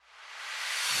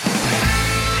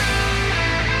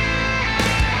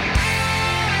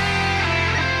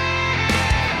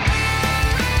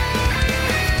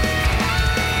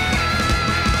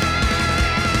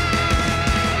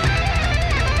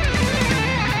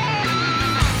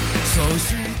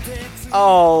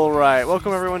All right,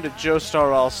 welcome everyone to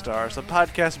Joestar All Stars, a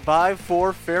podcast by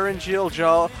for pharyngeal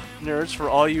jaw nerds for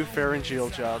all you pharyngeal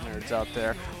jaw nerds out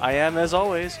there. I am, as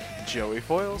always, Joey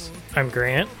Foils. I'm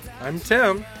Grant. I'm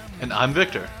Tim. And I'm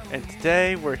Victor. And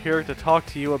today we're here to talk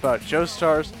to you about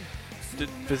Joestar's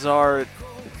bizarre...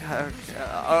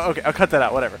 okay, I'll cut that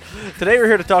out, whatever. Today we're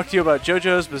here to talk to you about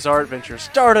JoJo's Bizarre Adventure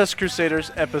Stardust Crusaders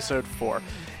Episode 4.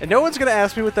 And no one's going to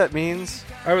ask me what that means.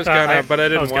 I was gonna, but I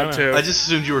didn't want to. I just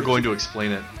assumed you were going to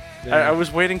explain it. I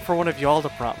was waiting for one of y'all to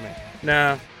prompt me.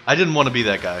 Nah. I didn't want to be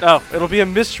that guy. Oh, it'll be a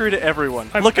mystery to everyone.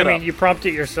 Look it up. You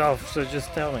prompted yourself, so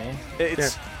just tell me.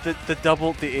 It's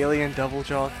the alien double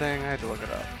jaw thing. I had to look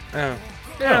it up. Oh.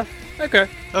 Yeah. Okay.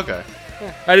 Okay.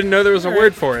 I didn't know there was a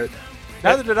word for it.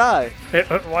 Neither did I.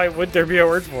 Why would there be a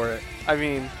word for it? I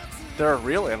mean, there are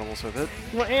real animals with it.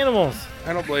 What animals?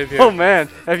 I don't believe you. Oh man,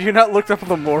 have you not looked up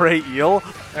the moray eel?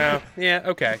 Oh. Yeah.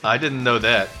 Okay. I didn't know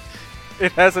that.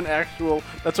 It has an actual.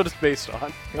 That's what it's based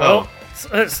on. Well,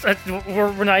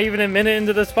 we're not even a minute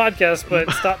into this podcast,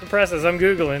 but stop the presses. I'm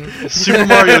Googling. Super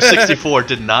Mario 64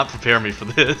 did not prepare me for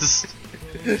this.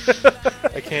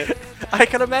 I can't. I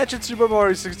can imagine Super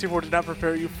Mario 64 did not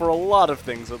prepare you for a lot of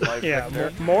things in life. Yeah,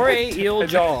 Victor. moray eel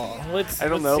jaw. I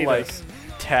don't know, see like this.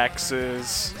 taxes,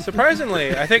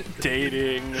 Surprisingly, I think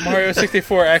dating. Mario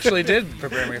 64 actually did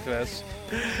prepare me for this.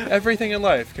 Everything in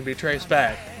life can be traced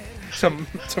back to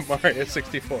Mario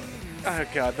 64. Oh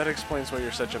god, that explains why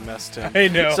you're such a mess, Tim. I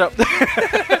know. So,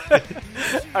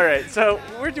 all right, so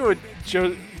we're doing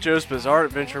Joe's Bizarre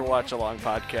Adventure Watch Along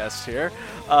podcast here.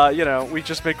 We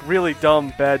just make really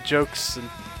dumb, bad jokes and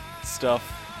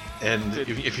stuff. And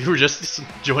if you were just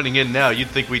joining in now, you'd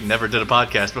think we never did a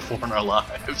podcast before in our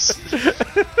lives.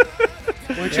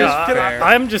 Which Yeah, is fair.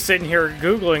 I'm just sitting here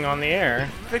Googling on the air.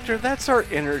 Victor, that's our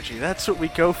energy. That's what we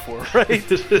go for, right?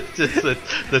 Just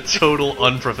the total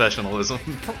unprofessionalism.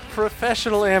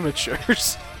 Professional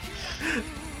amateurs.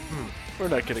 We're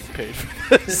not getting paid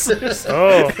for this.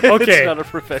 Oh, It's okay. not a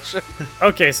profession.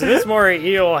 Okay, so this moray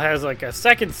eel has like a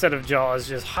second set of jaws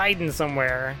just hiding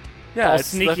somewhere. Yeah, all it's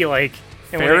sneaky the like.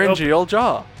 And when they pharyngeal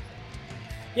jaw.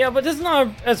 Yeah, but it's not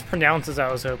as pronounced as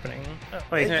I was hoping.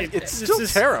 Like It's still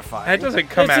just, terrifying. It doesn't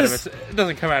come It's out just- of its. It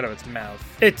doesn't come out of its mouth.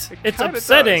 It's kinda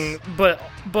upsetting, but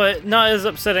not as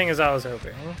upsetting as I was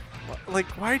hoping. Like,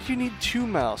 why do you need two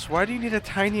mouths? Why do you need a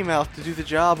tiny mouth to do the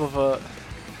job of a...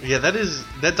 Yeah,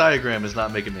 that diagram is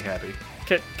not making me happy.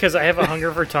 Because I have a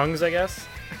hunger for tongues, I guess.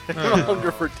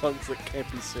 hunger for tongues that can't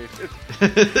be sated.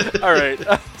 All right,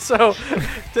 so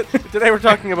today we're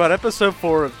talking about episode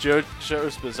 4 of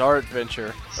JoJo's Bizarre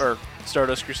Adventure, or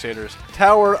Stardust Crusaders,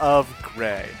 Tower of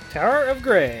Grey. Tower of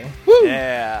Grey.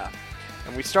 Yeah.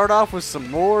 And we start off with some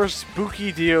more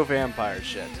spooky Dio vampire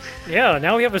shit. Yeah,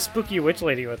 now we have a spooky witch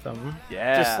lady with them.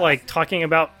 Yeah. Just like talking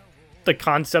about the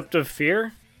concept of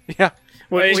fear. Yeah.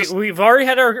 We've already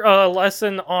had our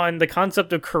lesson on the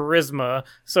concept of charisma,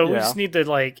 so we Yeah. just need to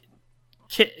like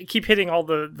keep hitting all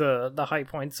the high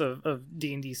points of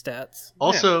D&D stats.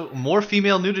 Also, more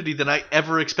female nudity than I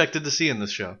ever expected to see in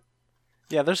this show.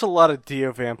 Yeah, there's a lot of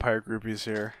Dio vampire groupies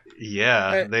here.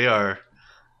 Yeah, they are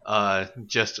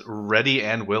just ready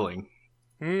and willing.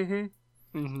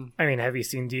 Mm-hmm. Mm-hmm. I mean, have you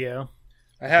seen Dio?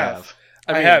 I have.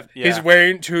 I mean, have. yeah. He's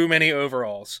wearing too many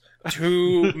overalls.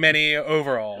 Too many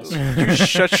overalls. You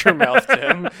shut your mouth,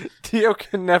 Tim. Dio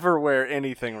can never wear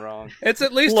anything wrong. It's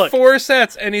at least Look. 4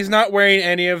 sets, and he's not wearing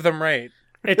any of them right.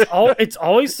 It's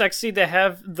always sexy to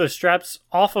have the straps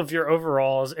off of your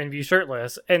overalls and be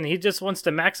shirtless, and he just wants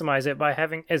to maximize it by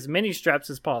having as many straps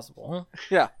as possible.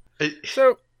 Yeah.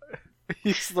 So,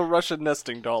 He's the Russian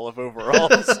nesting doll of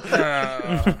overalls.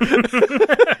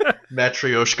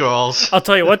 Matryoshkas. I'll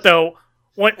tell you what, though,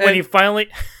 when he finally,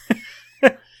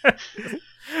 okay,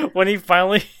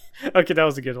 that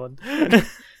was a good one.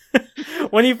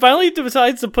 When he finally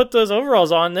decides to put those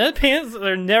overalls on, that pants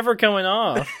they're never coming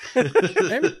off.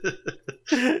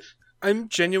 I'm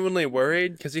genuinely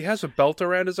worried because he has a belt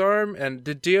around his arm, and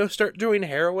did Dio start doing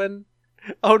heroin?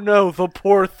 Oh no, the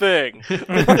poor thing.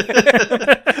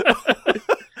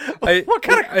 What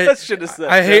kind of question is that?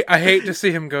 I hate to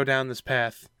see him go down this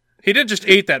path. He did just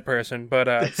eat that person,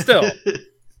 but still.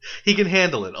 He can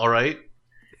handle it, all right?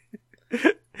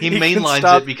 He can mainlines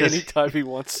stop it because anytime he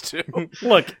wants to.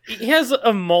 Look, he has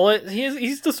a mullet.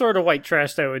 He's the sort of white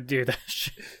trash that would do that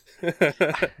shit.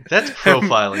 that's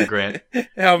profiling, Grant.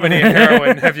 How many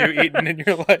heroin have you eaten in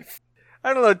your life?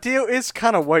 I don't know. Dio is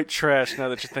kind of white trash now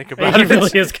that you think about He it.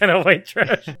 really is kind of white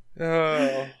trash.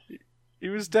 Oh. He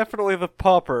was definitely the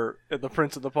pauper in The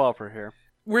Prince of the Pauper here.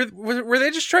 were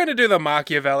they just trying to do the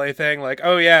Machiavelli thing? Like,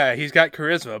 oh yeah, he's got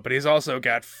charisma, but he's also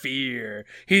got fear.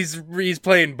 He's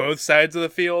playing both sides of the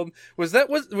field. Was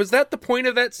that the point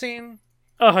of that scene?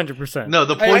 100%. No,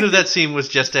 the point of that scene was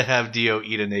just to have Dio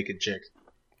eat a naked chick.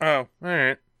 Oh, all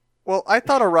right. Well, I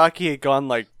thought Araki had gone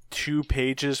like 2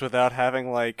 pages without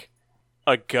having like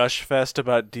a gush fest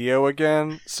about Dio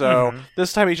again. So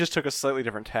this time he just took a slightly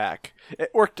different tack.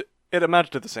 It worked. It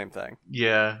amounted to the same thing.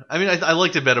 Yeah, I mean, I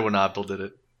liked it better when Abdul did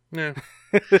it. Yeah.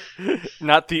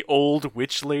 Not the old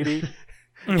witch lady.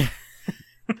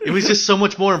 It was just so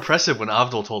much more impressive when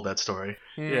Abdul told that story.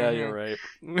 Yeah, you're right.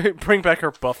 Bring back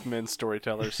our buff men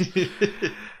storytellers.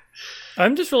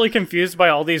 I'm just really confused by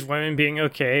all these women being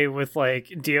okay with like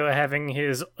Dio having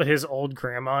his old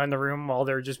grandma in the room while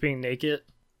they're just being naked.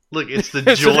 Look, it's the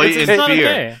joy in not fear.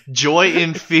 okay. Joy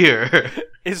in fear.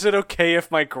 Is it okay if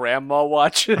my grandma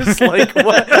watches? Like,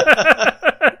 what?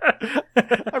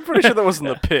 I'm pretty sure that wasn't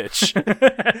the pitch.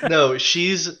 No,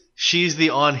 she's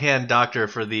the on-hand doctor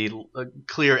for the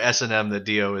clear S&M that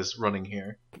Dio is running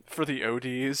here. For the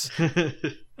ODs.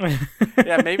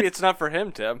 Yeah, maybe it's not for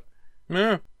him, Tim.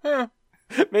 Yeah. Huh.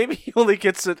 Maybe he only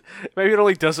gets it. Maybe it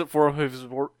only does it for him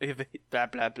if blah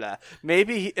blah blah.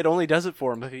 Maybe it only does it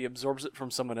for him if he absorbs it from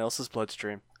someone else's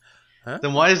bloodstream,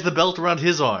 Then why is the belt around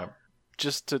his arm?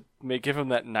 just to give him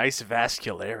that nice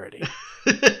vascularity.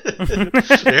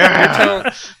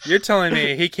 Yeah. You're telling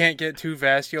me he can't get too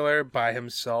vascular by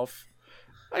himself?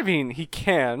 I mean, he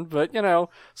can, but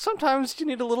sometimes you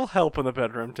need a little help in the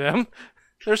bedroom, Tim.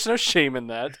 There's no shame in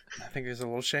that. I think there's a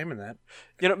little shame in that.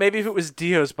 Maybe if it was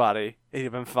Dio's body, he'd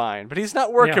have been fine. But he's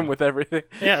not working with everything.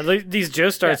 Yeah, these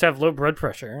Joestars have low blood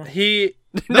pressure. No,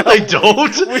 they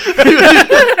don't.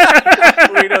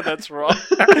 We know that's wrong.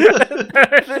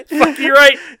 Fuck, you're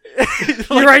right.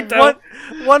 You're right, though.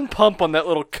 One pump on that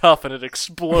little cuff and it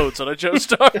explodes on a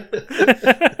Joestar.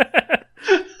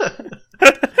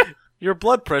 Your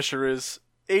blood pressure is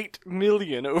 8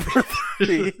 million over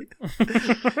 30.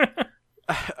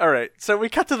 All right, so we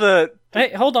cut to the...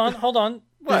 Hey, hold on. There's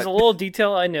What? a little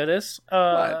detail I noticed.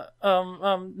 What?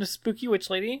 The spooky witch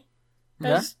lady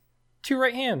has 2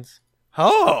 right hands.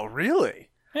 Oh, really?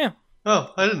 Yeah.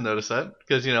 Oh, I didn't notice that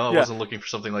because I wasn't looking for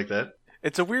something like that.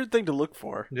 It's a weird thing to look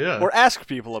for. Yeah. Or ask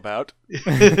people about.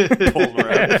 Pull them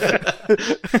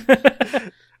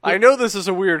around. I know this is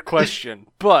a weird question,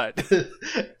 but...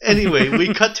 Anyway,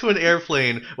 we cut to an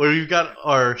airplane where we've got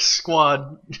our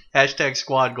squad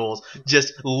goals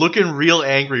just looking real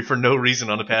angry for no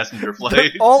reason on a passenger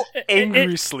flight. all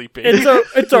angry sleeping.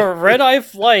 It's a red-eye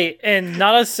flight, and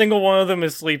not a single one of them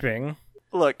is sleeping.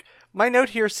 Look, my note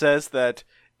here says that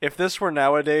if this were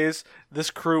nowadays, this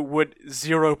crew would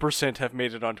 0% have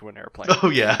made it onto an airplane.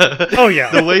 Oh yeah. Oh, yeah.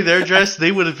 The way they're dressed,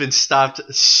 they would have been stopped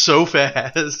so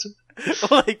fast.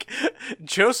 Like,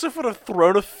 Joseph would have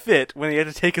thrown a fit when he had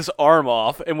to take his arm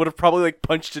off and would have probably,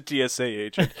 punched a TSA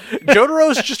agent.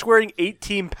 Jotaro's just wearing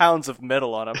 18 pounds of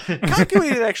metal on him.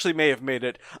 Calculated actually may have made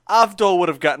it. Avdol would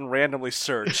have gotten randomly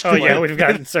searched. Oh, yeah, we've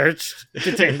gotten searched,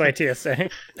 detained by TSA.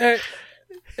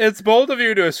 It's bold of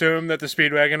you to assume that the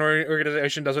Speedwagon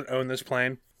organization doesn't own this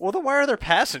plane. Well, then why are there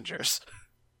passengers?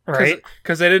 Right?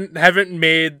 Because they haven't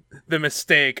made the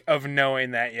mistake of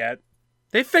knowing that yet.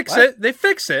 They fix it. They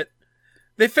fix it.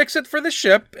 They fix it for the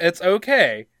ship. It's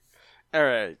okay. All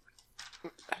right.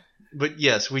 But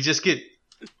yes, we just get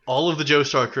all of the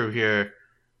Joestar crew here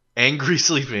angry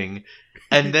sleeping,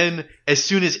 and then as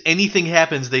soon as anything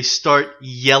happens, they start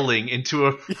yelling into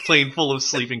a plane full of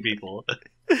sleeping people.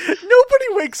 Nobody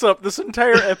wakes up this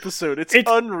entire episode. It's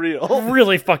unreal.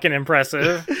 Really fucking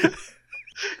impressive.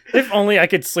 If only I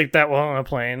could sleep that well on a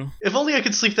plane. If only I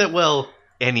could sleep that well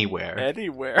anywhere.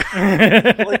 Anywhere.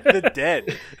 Like the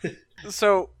dead.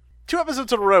 So, 2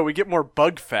 episodes in a row, we get more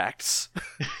bug facts.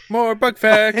 More bug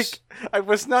facts. I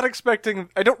was not expecting...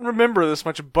 I don't remember this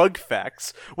much bug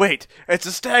facts. Wait, it's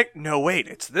a stag... No, wait,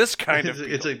 it's this kind of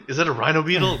beetle. Is that a rhino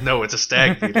beetle? No, it's a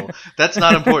stag beetle. That's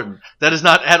not important. That is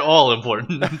not at all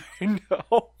important.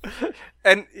 No.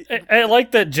 And... I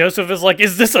like that Joseph is like,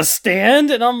 is this a stand?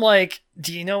 And I'm like,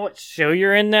 do you know what show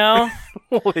you're in now?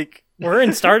 We're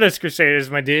in Stardust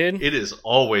Crusaders, my dude. It is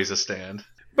always a stand.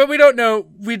 But we don't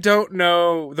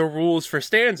know the rules for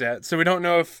stands yet, so we don't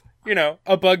know if,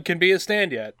 a bug can be a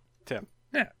stand yet. Tim.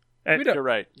 Yeah. You're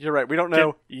right. We don't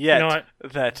know yet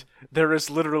that there is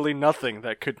literally nothing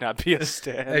that could not be a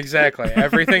stand. Exactly.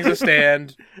 Everything's a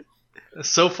stand.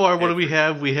 So far, what do we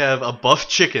have? We have a buff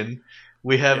chicken.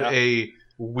 We have a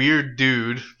weird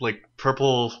dude, like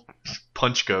purple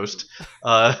punch ghost.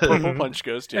 Purple punch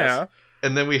ghost, yes. Yeah.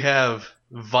 And then we have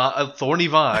thorny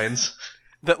vines.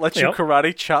 that lets you Yep.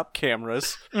 karate chop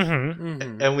cameras.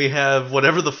 And we have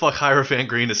whatever the fuck Hierophant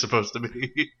Green is supposed to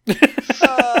be.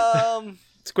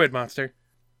 Squid monster.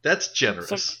 That's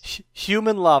generous.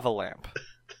 Human lava lamp.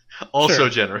 Also Sure.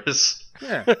 generous.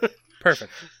 Yeah,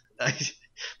 perfect.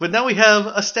 But now we have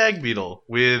a stag beetle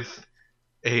with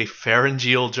a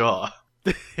pharyngeal jaw.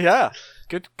 Yeah.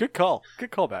 Good call. Good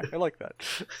callback. I like that.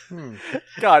 Hmm.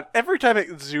 God, every time it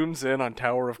zooms in on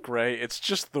Tower of Grey, it's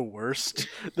just the worst.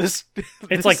 This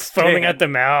It's like foaming at the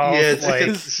mouth. Yeah, it's like,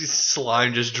 like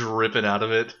slime just dripping out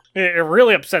of it. it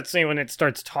really upsets me when it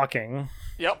starts talking.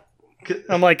 Yep.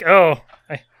 I'm like, oh,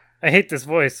 I hate this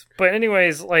voice. But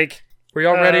anyways, like, Were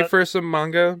y'all ready for some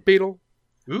manga beetle?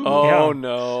 Ooh. Oh Yeah.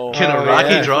 no. Can Oh, Araki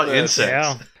yeah. draw This. insects?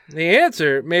 yeah, The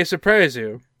answer may surprise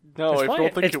you. No, I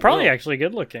don't think it's it probably will. actually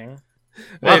good looking.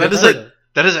 Wow, Wait,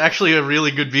 that is actually a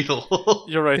really good beetle.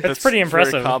 You're right. That's pretty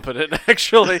impressive. Very competent,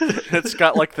 actually. It's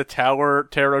got like the tower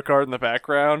tarot card in the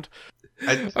background.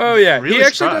 Oh yeah, Really he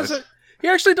actually surprised. does. He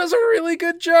actually does a really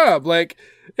good job. Like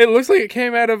it looks like it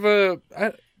came out of A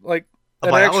an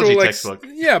biology actual, textbook.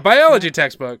 Yeah, biology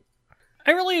textbook.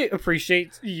 I really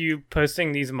appreciate you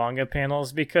posting these manga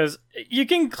panels because you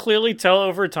can clearly tell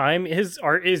over time his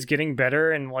art is getting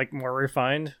better and like more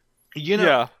refined. You know,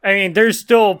 Yeah. I mean, there's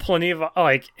still plenty of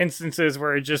like instances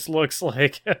where it just looks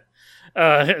like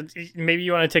maybe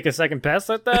you want to take a second pass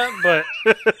at that,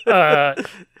 but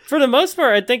for the most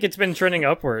part, I think it's been trending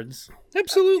upwards.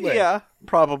 Absolutely. Yeah,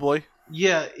 probably.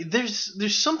 yeah.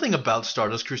 There's something about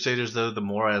Stardust Crusaders though. The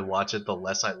more I watch it, the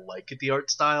less I like the art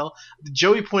style.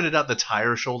 Joey pointed out the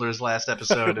tire shoulders last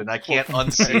episode, and I can't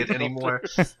unsee it anymore.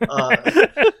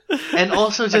 And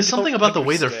also, just something about the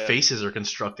way their understand. faces are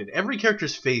constructed. Every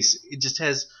character's face, it just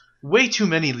has way too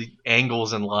many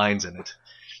angles and lines in it.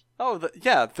 Oh,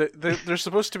 they're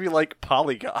supposed to be like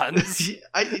polygons.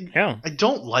 Yeah. I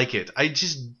don't like it.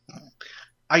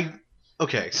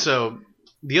 Okay, so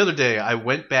the other day I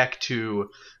went back to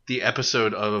the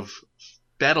episode of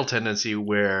Battle Tendency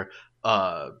where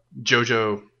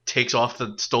Jojo takes off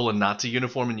the stolen Nazi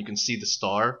uniform and you can see the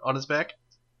star on his back,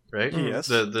 right? Yes.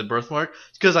 The birthmark.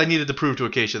 Because I needed to prove to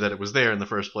Acacia that it was there in the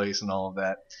first place and all of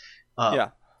that. Yeah.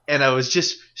 And I was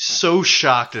just so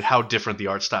shocked at how different the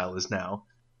art style is now.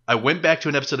 I went back to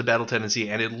an episode of Battle Tendency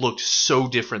and it looked so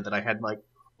different that I had like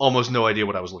almost no idea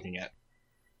what I was looking at.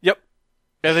 Yep.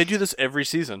 Yeah, they do this every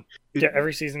season. Yeah,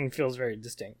 every season feels very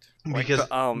distinct. Because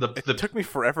It took me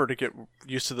forever to get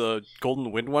used to the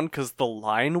Golden Wind one because the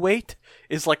line weight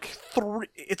is like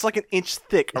it's like an inch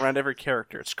thick around every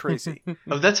character. It's crazy.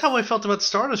 that's how I felt about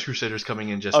Stardust Crusaders coming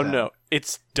in just Oh now. no,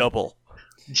 it's double.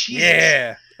 Jesus.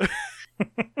 Yeah.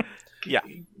 Yeah.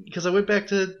 Because I went back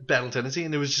to Battle Tendency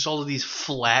and there was just all of these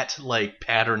flat, like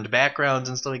patterned backgrounds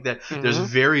and stuff like that. There's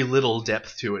very little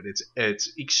depth to it.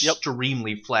 It's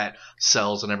extremely flat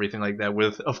cells and everything like that.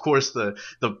 With of course the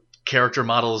character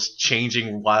models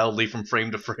changing wildly from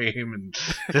frame to frame and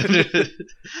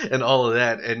and all of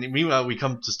that. And meanwhile, we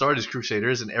come to Stardust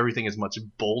Crusaders and everything is much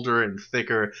bolder and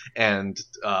thicker and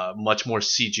much more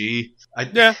CG.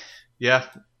 Yeah.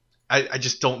 I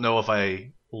just don't know if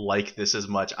I like this as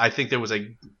much. I think there was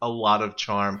a lot of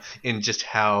charm in just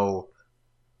how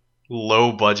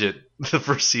low budget the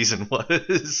first season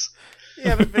was.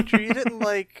 Yeah, but Victor, you didn't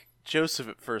like Joseph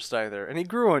at first either, and he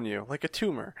grew on you like a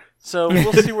tumor. So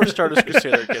we'll see where Stardust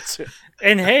Crusader gets it.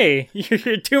 And hey,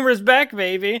 your tumor's back,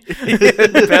 baby.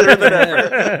 Better than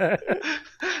ever.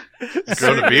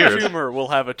 Grown a beard. Tumor will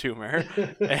have a tumor.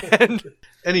 And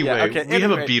Anyway, Yeah, okay, we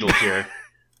have a anyway. beetle here.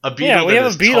 A beetle Yeah, we that have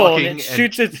is a beetle talking and it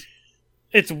shoots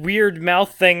its weird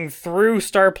mouth thing through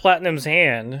Star Platinum's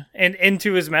hand and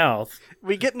into his mouth.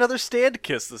 we get another stand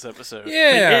kiss this episode.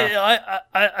 Yeah.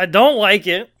 I don't like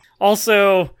it.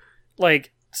 Also,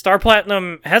 like, Star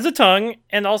Platinum has a tongue,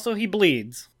 and also he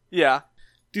bleeds. Yeah.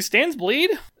 Do stands bleed?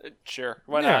 Sure.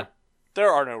 Why Yeah. not? There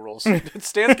are no rules.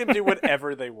 Stands can do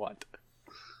whatever they want.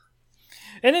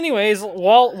 And anyways,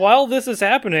 while this is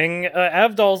happening,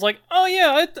 Avdol's like, oh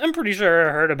yeah, I'm pretty sure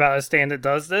I heard about a stand that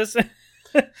does this.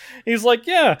 He's like,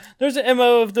 yeah, there's an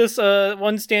MO of this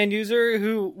one stand user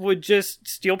who would just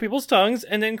steal people's tongues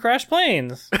and then crash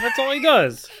planes. That's all he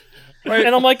does.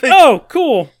 And I'm like, oh,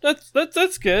 cool.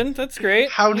 That's good. That's great.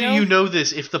 How do you know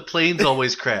this if the planes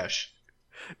always crash?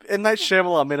 And Night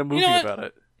Shyamalan made a movie know what? about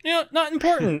it. You know, not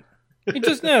important. He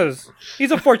just knows. He's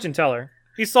a fortune teller.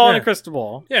 He saw in Yeah. a crystal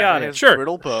ball. Yeah, Got It it. has Sure.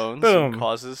 brittle bones Boom. and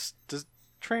causes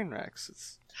train wrecks.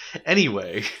 It's...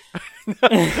 Anyway,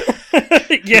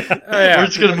 Yeah. Yeah. we're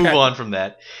just gonna move Okay. on from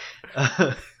that.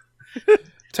 Time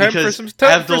for Because some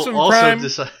Avdol also prime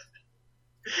decide-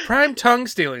 prime tongue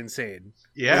stealing scene.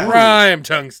 Yeah. Prime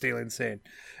tongue stealing scene.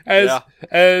 Yeah.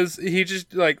 As he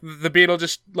just like the beetle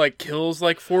just like kills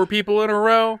like 4 people in a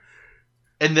row.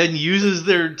 And then uses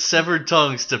their severed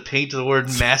tongues to paint the word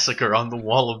massacre on the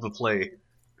wall of the plate.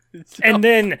 And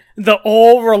then the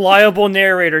all reliable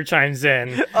narrator chimes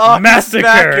in. Oh, Massacre.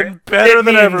 back and better It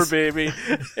than ever, means- baby.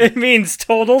 It means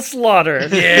total slaughter.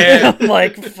 Yeah. I'm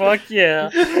like, fuck yeah.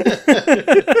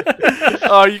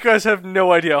 Oh, you guys have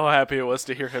no idea how happy it was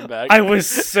to hear him back. I was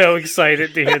so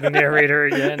excited to hear the narrator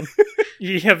again.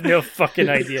 You have no fucking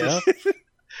idea.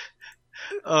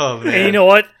 Oh man. And you know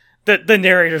what? The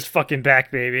narrator's fucking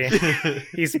back, baby.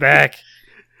 He's back.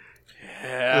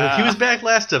 Yeah. He was back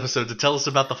last episode to tell us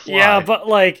about the fly. Yeah, but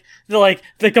like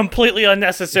the completely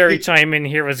unnecessary chime in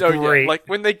here was Oh, great. yeah, like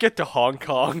when they get to Hong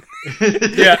Kong.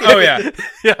 Yeah. Oh yeah.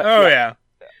 Yeah. Oh yeah.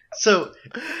 So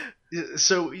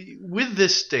with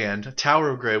this stand, Tower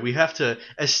of Grey, we have to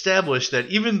establish that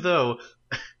even though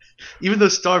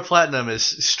Star Platinum is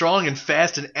strong and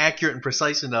fast and accurate and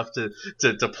precise enough to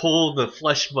pull the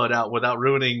flesh bud out without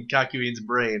ruining Kakyoin's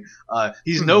brain,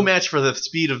 he's no match for the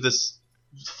speed of this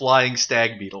flying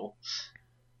stag beetle.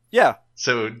 Yeah.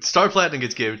 So Star Platinum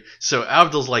gets given. So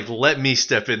Avdol's like, let me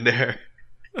step in there.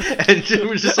 And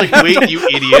we're just like, wait, you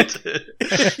idiot.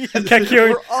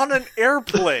 Kakyoin, We're on an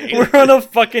airplane. we're on a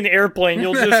fucking airplane.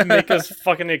 You'll just make us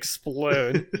fucking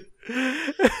explode.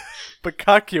 But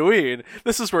Kakyoin,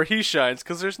 this is where he shines,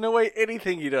 because there's no way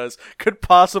anything he does could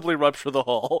possibly rupture the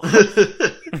hull.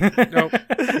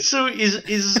 Nope. So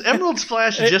is Emerald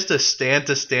Splash just a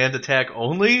stand-to-stand attack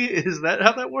only? Is that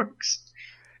how that works?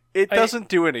 It doesn't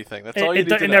do anything. That's all you It,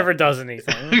 need to it know. never does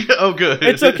anything. Oh, good.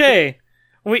 It's okay.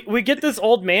 We get this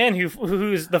old man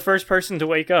who's the first person to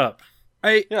wake up,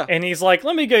 Yeah. and he's like,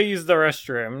 "Let me go use the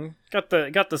restroom." Got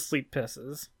the sleep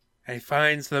pisses. He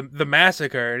finds the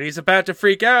massacre, and he's about to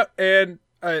freak out, and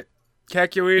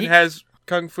Kakyoin has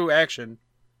kung fu action.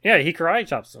 Yeah, he karate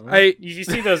chops him. You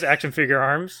see those action figure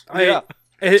arms? Yeah.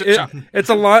 It's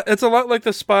a lot. It's a lot like the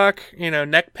Spock,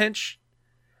 neck pinch.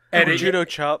 Or it- judo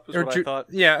chop is or what I thought.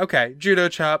 Yeah, okay, judo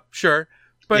chop, sure.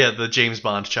 But yeah, the James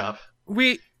Bond chop.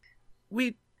 we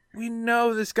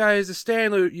know this guy is a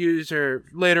stand user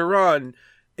later on.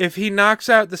 If he knocks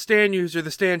out the stand user,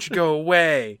 the stand should go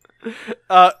away.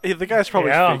 The guy's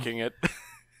probably Yeah. faking it.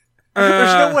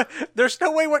 There's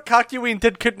no way what Kakyoin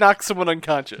did could knock someone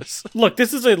unconscious. Look,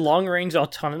 this is a long range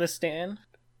autonomous stand.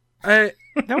 No,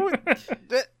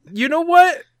 You know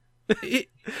what?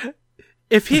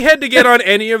 If he had to get on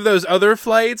any of those other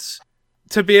flights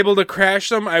to be able to crash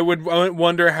them, I would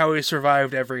wonder how he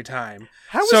survived every time.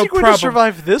 how is So he going prob- to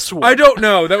survive this one? I don't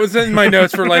know. That was in my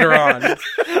notes for later on.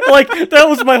 Like that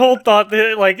was my whole thought.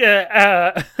 That, like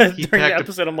during the packed a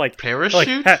episode, I'm like,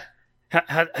 Parachute?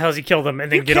 how's he kill them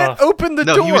and then You get can't off? open the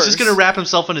No, doors. he was just going to wrap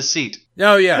himself in his seat.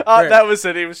 Oh yeah, right. That was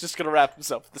it. He was just going to wrap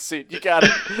himself in the seat. You got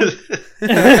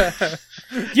it.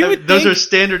 You would Those think, are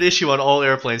standard issue on all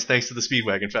airplanes thanks to the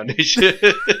Speedwagon Foundation.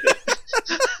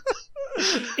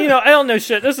 I don't know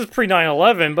shit. This is pre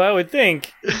 9/11, but I would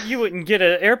think you wouldn't get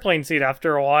an airplane seat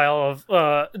after a while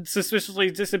of suspiciously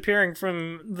disappearing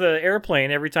from the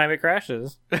airplane every time it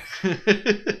crashes.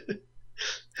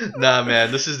 Nah,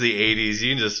 man, this is the 80s.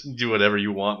 You can just do whatever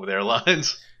you want with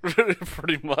airlines.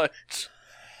 Pretty much.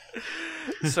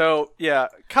 So, yeah,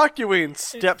 Kakyoin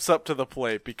steps up to the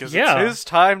plate because Yeah. it's his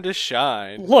time to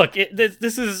shine. Look,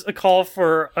 this is a call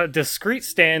for a discreet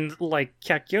stand like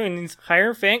Kakyoin's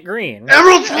Hierophant Green.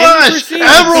 Emerald Splash! proceeds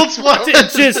Emerald Splash!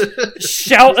 To just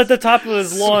shout at the top of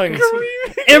his lungs,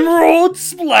 Emerald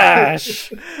Splash!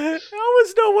 How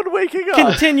is no one waking up?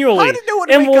 Continually. How did no one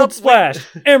wake Emerald up? Splash!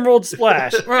 Emerald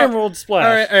Splash! Well, Emerald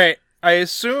Splash! All right. I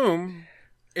assume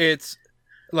it's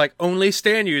like only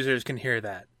stand users can hear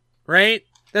that, right?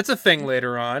 That's a thing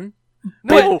later on.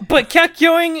 No. But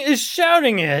Kakyoin is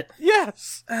shouting it.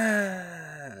 Yes.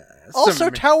 Also,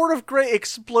 Some- Tower of Grey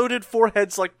exploded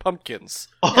foreheads like pumpkins.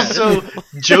 Also,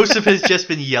 Joseph has just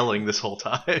been yelling this whole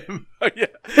time. Oh, yeah.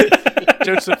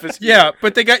 Joseph is. yeah,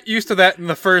 but they got used to that in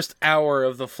the first hour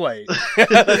of the flight.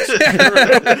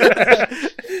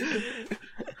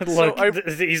 Look, I-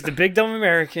 he's the big dumb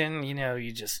American.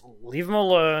 You just leave him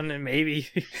alone and maybe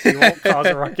he won't cause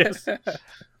a ruckus.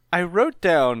 I wrote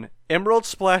down Emerald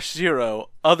Splash 0,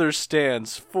 other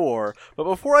stands 4, but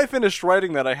before I finished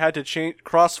writing that, I had to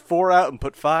cross 4 out and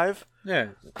put 5. Yeah.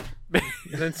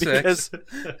 Then Because,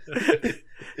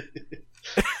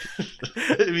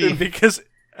 I mean, because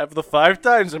of the 5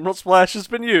 times Emerald Splash has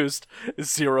been used,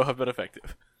 0 have been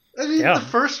effective. Yeah.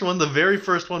 the very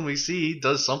first one we see,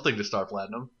 does something to Star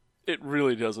Platinum. It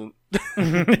really doesn't.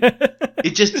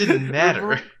 It just didn't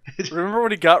matter. Remember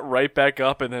when he got right back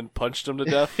up and then punched him to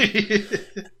death?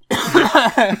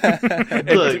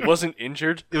 It wasn't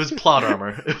injured. It was plot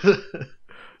armor.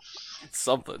 It's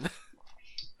something.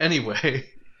 Anyway.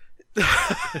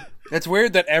 It's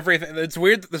weird that it's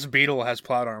weird that this beetle has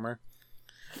plot armor.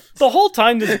 The whole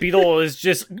time this beetle is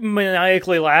just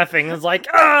maniacally laughing. It's like,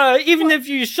 even if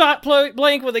you shot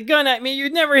blank with a gun at me,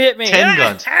 you'd never hit me. 10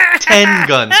 guns. 10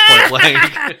 guns point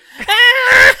blank.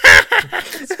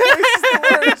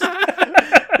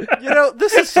 You know,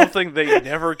 this is something they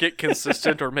never get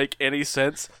consistent or make any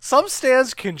sense. Some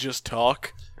stands can just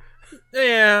talk.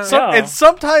 Yeah. And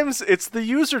sometimes it's the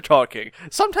user talking.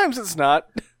 Sometimes it's not.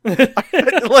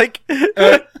 Like King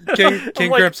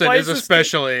like, Crimson why is is this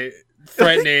especially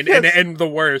threatening Yes. and the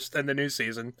worst in the new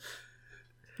season.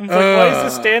 It's like, why does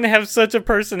this stand have such a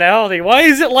personality? Why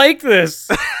is it like this?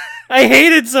 I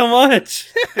hate it so much.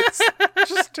 it's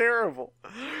just terrible.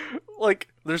 Like,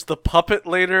 there's the puppet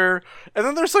later, and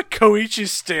then there's a Koichi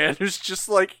stand who's just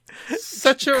like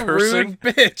Such a cursing. rude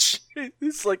bitch.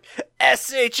 He's like,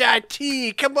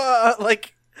 SHIT, come on,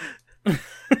 like.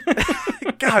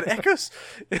 God, Echoes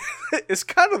is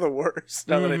kind of the worst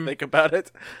now that I think about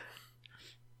it.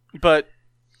 But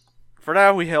for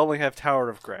now, we only have Tower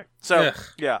of Grey. So, Ugh.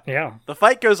 yeah. Yeah. The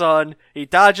fight goes on. He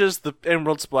dodges the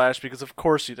Emerald Splash because of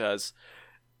course he does.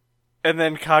 And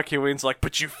then Kakyoin's like,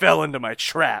 but you fell into my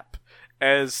trap.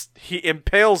 As he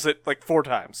impales it like 4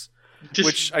 times. Just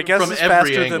which I guess from is every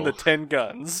faster angle. than the 10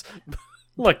 guns.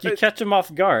 Look, you catch him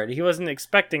off guard. He wasn't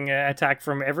expecting an attack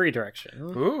from every direction.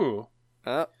 Ooh.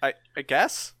 I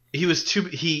guess?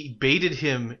 He baited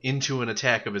him into an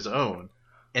attack of his own,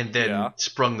 and then Yeah.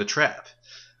 sprung the trap.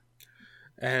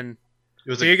 And It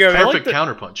was There a you go. I perfect like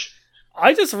counterpunch.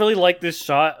 I just really like this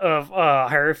shot of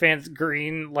Hierophant's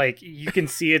green. Like, you can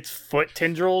see its foot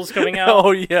tendrils coming out.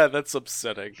 Oh yeah, that's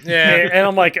upsetting. yeah. And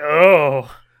I'm like, oh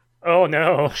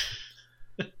no.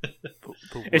 The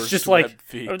It's worst just like web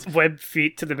feet. web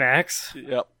feet to the max.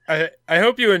 Yep. I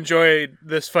hope you enjoyed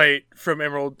this fight from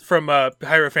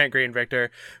Hierophant Green, Victor,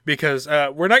 because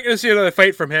we're not going to see another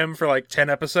fight from him for like 10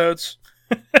 episodes.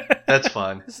 That's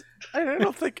fine. I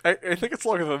don't think. I think it's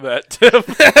longer than that, Tim.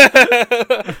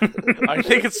 I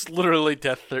think it's literally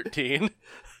Death 13,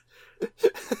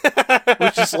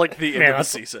 which is like the end Man, of the that's,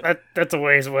 season. that's a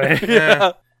ways away.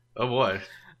 Yeah. Oh boy.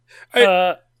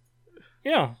 Yeah.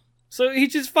 So he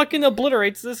just fucking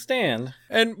obliterates this stand.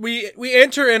 And we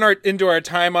enter into our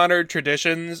time-honored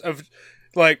traditions of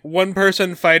like one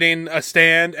person fighting a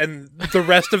stand and the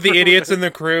rest of the idiots in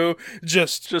the crew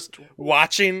just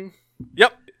watching.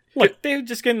 Yep. Look, they would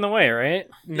just get in the way, right?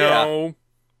 No.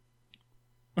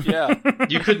 Yeah.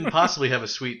 You couldn't possibly have a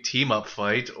sweet team-up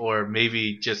fight, or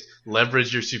maybe just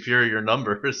leverage your superior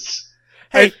numbers.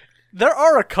 Hey, there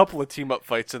are a couple of team up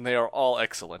fights, and they are all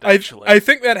excellent. Actually, I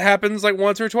think that happens like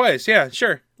once or twice. Yeah,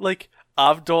 sure. like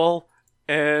Avdol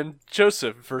and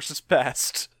Joseph versus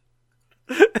Past.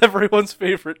 Everyone's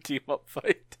favorite team up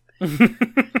fight.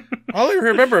 All I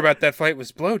remember about that fight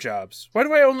was blowjobs. Why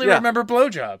do I only Yeah. remember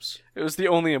blowjobs? It was the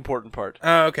only important part.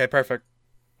 Oh, okay, perfect.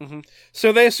 Mhm.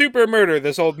 So they super murder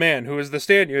this old man who was the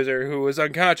stand user who was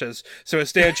unconscious. So his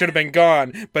stand should have been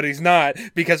gone, but he's not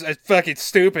because it's fucking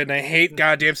stupid and I hate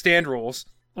goddamn stand rules.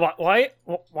 Why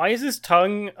is his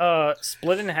tongue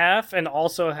split in half and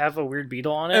also have a weird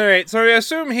beetle on it? All right, so I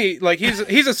assume he's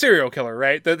a serial killer,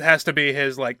 right? That has to be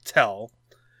his like tell,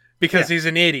 because he's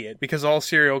an idiot. Because all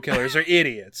serial killers are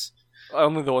idiots.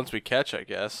 Only the ones we catch, I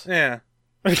guess. Yeah.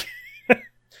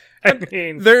 I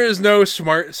mean, There is no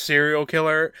smart serial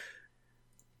killer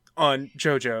on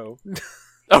JoJo.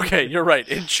 Okay, you're right.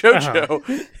 In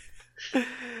JoJo,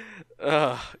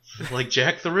 Like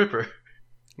Jack the Ripper.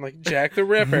 Like Jack the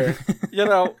Ripper. you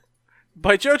know,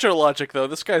 by JoJo logic, though,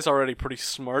 this guy's already pretty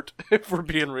smart, if we're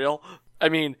being real. I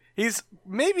mean, he's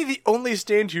maybe the only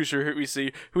stand user who we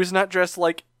see who is not dressed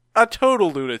like a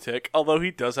total lunatic, although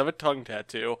he does have a tongue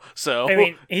tattoo, so... I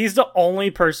mean, he's the only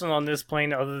person on this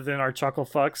plane other than our Chuckle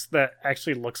Fucks that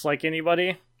actually looks like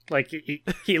anybody. Like, he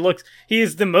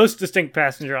is the most distinct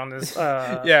passenger on this,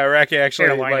 Yeah, Araki actually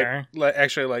Airliner.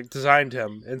 designed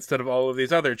him instead of all of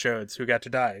these other chodes who got to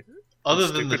die. Other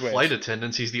than the Stupid ways. flight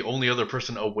attendants, he's the only other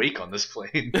person awake on this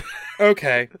plane.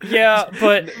 Okay. Yeah,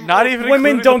 but Not even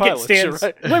women including don't the get pilots, stands.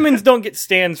 you're right. Women don't get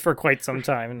stands for quite some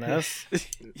time in this.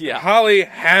 Yeah, Holly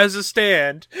has a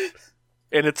stand.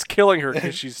 and it's killing her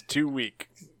because she's too weak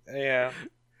Yeah.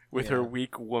 with her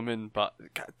weak woman body.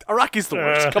 Araki's the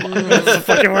worst, come on. That's the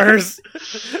fucking worst.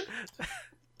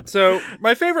 So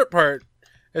my favorite part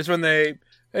is when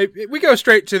we go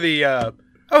straight to the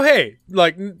oh hey,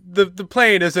 like the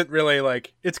plane isn't really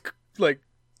like it's like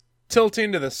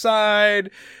tilting to the side.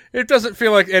 It doesn't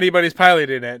feel like anybody's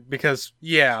piloting it because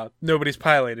nobody's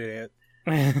piloting it.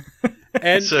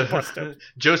 And So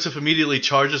Joseph immediately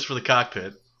charges for the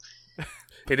cockpit,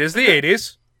 it is the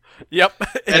 80s. Yep.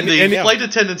 and the and- flight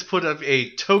attendants put up a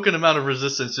token amount of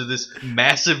resistance to this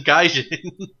massive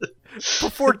gaijin.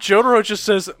 Before Jotaro just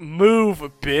says, "Move,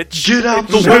 bitch." Get out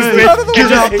the Shoves way! him out of the Get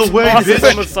way. out the way, Tosses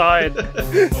him bitch! aside.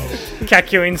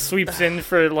 Kakyoin sweeps in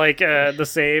for the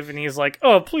save, and he's like,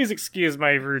 "Oh, please excuse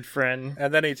my rude friend."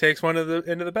 And then he takes one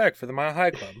into the back for the Mile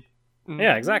High Club.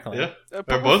 Yeah, exactly. Yeah, But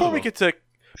or both before of we them.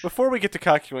 get to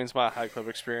Kakyoin's Mile High Club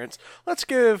experience, let's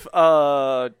give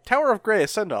Tower of Grey a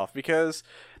send off because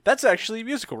that's actually a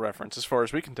musical reference as far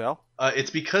as we can tell. It's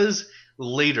because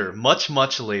later, much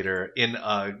later, in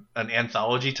an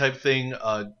anthology type thing,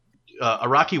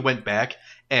 Araki went back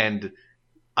and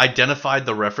identified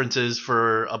the references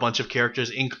for a bunch of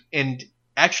characters and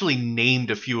actually named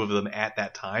a few of them at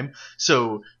that time.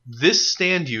 So this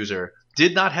stand user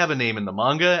did not have a name in the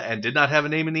manga and did not have a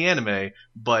name in the anime,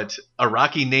 but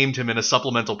Araki named him in a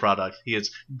supplemental product. He is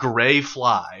Gray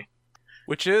Fly.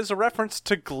 Which is a reference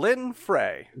to Glenn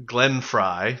Frey. Glenn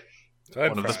Fry,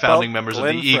 one of the Fry. founding members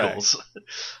Glenn of the Frey. Eagles.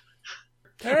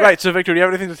 Right, so Victor, do you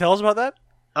have anything to tell us about that?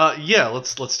 Yeah,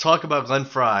 let's talk about Glenn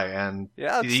Fry and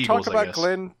Yeah, the let's Eagles, talk I about guess.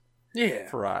 Glenn Yeah.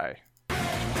 Frey.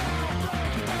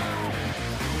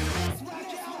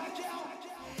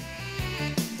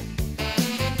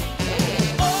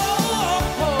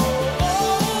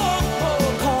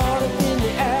 Caught up in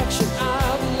the action,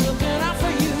 I'll be looking out for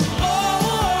you.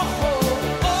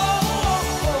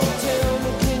 Tell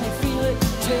me, can you feel it?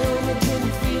 Tell me, can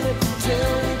you feel it?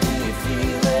 Tell me, do you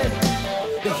feel it?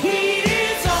 The heat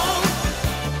is on.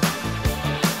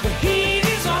 The heat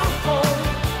is on.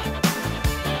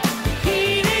 The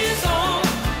heat is on.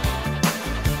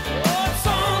 Oh, it's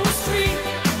on the street.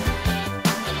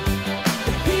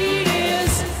 The heat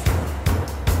is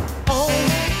on.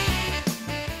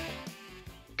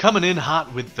 Coming in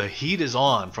hot with The Heat Is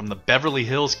On from the Beverly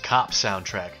Hills Cop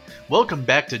soundtrack. Welcome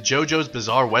back to JoJo's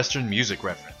Bizarre Western Music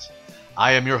Reference.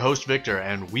 I am your host Victor,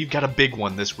 and we've got a big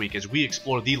one this week as we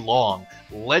explore the long,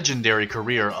 legendary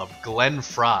career of Glenn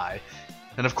Frey.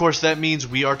 And of course that means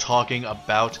we are talking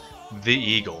about the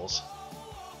Eagles.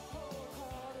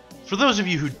 For those of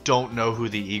you who don't know who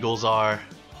the Eagles are,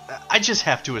 I just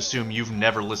have to assume you've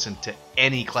never listened to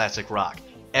any classic rock,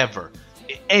 ever.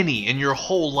 Any in your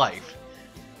whole life.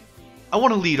 I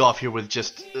want to lead off here with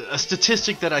just a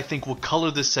statistic that I think will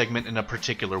color this segment in a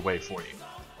particular way for you.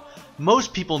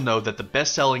 Most people know that the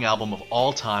best-selling album of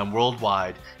all time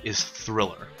worldwide is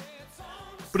Thriller.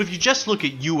 But if you just look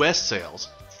at US sales,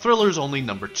 Thriller's only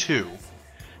number 2.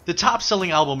 The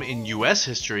top-selling album in US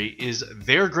history is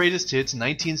Their Greatest Hits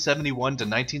 1971 to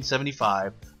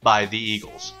 1975 by the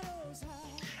Eagles.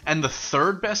 And the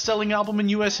third best-selling album in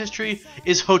US history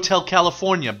is Hotel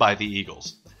California by the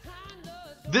Eagles.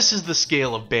 This is the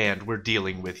scale of band we're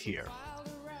dealing with here.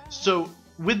 So,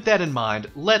 with that in mind,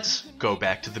 let's go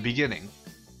back to the beginning.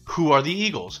 Who are the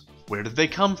Eagles? Where did they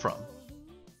come from?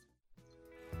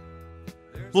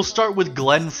 We'll start with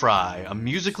Glenn Frey, a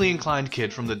musically inclined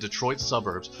kid from the Detroit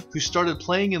suburbs who started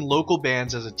playing in local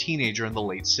bands as a teenager in the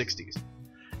late 60s.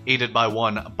 Aided by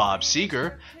one Bob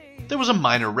Seger, there was a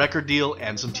minor record deal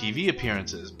and some TV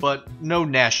appearances, but no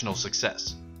national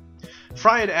success.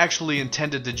 Frey had actually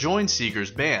intended to join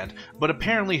Seeger's band, but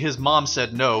apparently his mom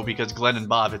said no because Glenn and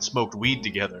Bob had smoked weed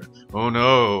together. Oh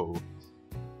no.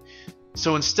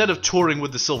 So instead of touring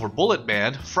with the Silver Bullet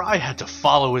Band, Frey had to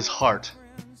follow his heart.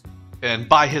 And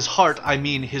by his heart, I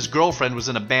mean his girlfriend was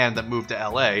in a band that moved to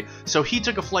LA, so he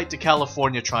took a flight to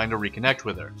California trying to reconnect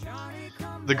with her.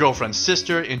 The girlfriend's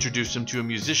sister introduced him to a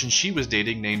musician she was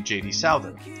dating named J.D.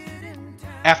 Souther.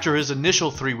 After his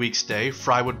initial 3-week stay,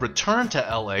 Frey would return to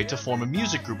LA to form a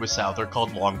music group with Souther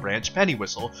called Long Branch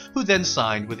Pennywhistle, who then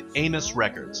signed with Amos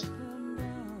Records.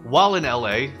 While in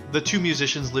LA, the two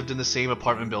musicians lived in the same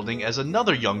apartment building as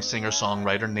another young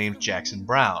singer-songwriter named Jackson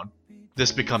Brown.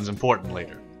 This becomes important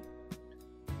later.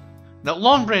 Now,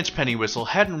 Long Branch Pennywhistle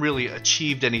hadn't really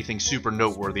achieved anything super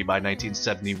noteworthy by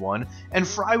 1971, and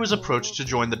Frey was approached to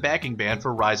join the backing band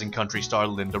for rising country star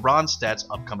Linda Ronstadt's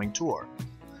upcoming tour.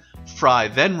 Frey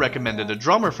then recommended a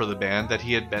drummer for the band that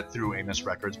he had met through Amos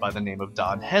Records by the name of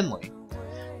Don Henley.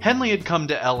 Henley had come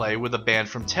to LA with a band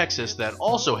from Texas that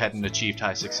also hadn't achieved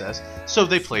high success, so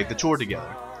they played the tour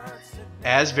together.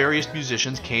 As various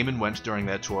musicians came and went during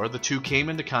that tour, the two came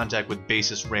into contact with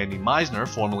bassist Randy Meisner,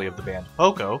 formerly of the band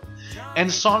Poco, and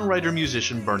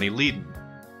songwriter-musician Bernie Leadon.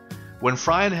 When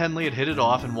Frey and Henley had hit it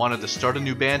off and wanted to start a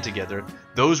new band together,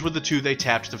 those were the two they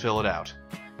tapped to fill it out.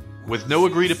 With no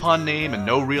agreed-upon name and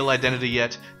no real identity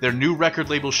yet, their new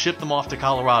record label shipped them off to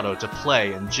Colorado to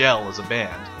play and gel as a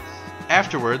band.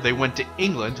 Afterward, they went to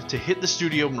England to hit the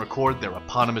studio and record their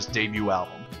eponymous debut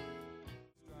album.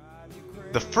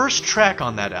 The first track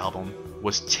on that album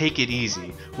was Take It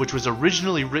Easy, which was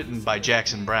originally written by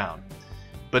Jackson Browne.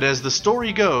 But as the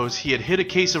story goes, he had hit a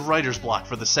case of writer's block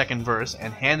for the second verse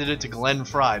and handed it to Glenn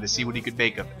Frey to see what he could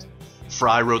make of it.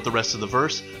 Frey wrote the rest of the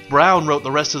verse, Browne wrote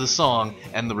the rest of the song,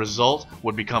 and the result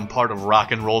would become part of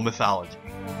rock and roll mythology.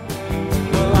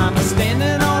 Well, I'm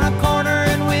standing on a corner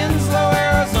in Winslow,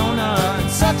 Arizona, and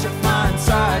such a fine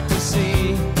sight to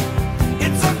see.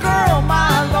 It's a girl,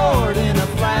 my lord, in a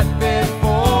flatbed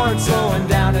Ford, slowing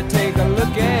down to take a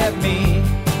look at me.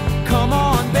 Come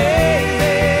on, baby,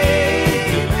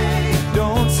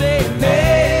 don't say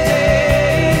baby.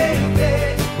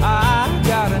 I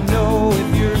gotta know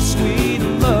if your sweet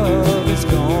love is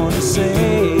gonna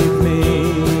save me.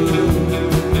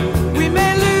 We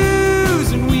may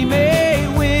lose and we may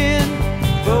win,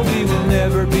 but we will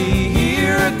never be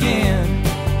here again.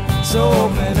 So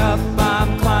open up,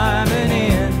 I'm climbing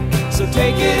in. So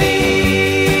take it easy.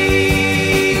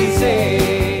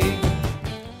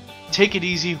 Take It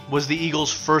Easy was the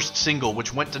Eagles' first single,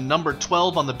 which went to number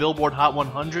 12 on the Billboard Hot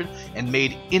 100 and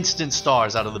made instant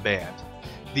stars out of the band.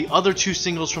 The other two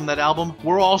singles from that album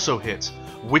were also hits.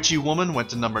 Witchy Woman went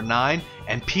to number 9,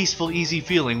 and Peaceful Easy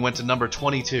Feeling went to number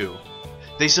 22.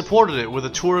 They supported it with a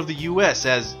tour of the US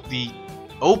as the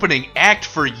opening act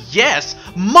for Yes!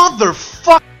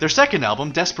 Motherfuck! Their second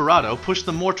album, Desperado, pushed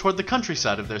them more toward the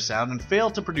countryside of their sound and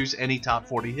failed to produce any top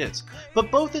 40 hits. But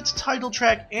both its title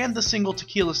track and the single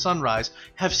Tequila Sunrise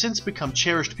have since become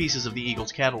cherished pieces of the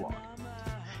Eagles' catalog.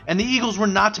 And the Eagles were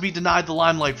not to be denied the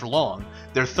limelight for long.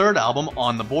 Their third album,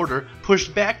 On the Border,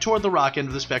 pushed back toward the rock end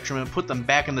of the spectrum and put them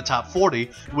back in the top 40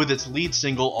 with its lead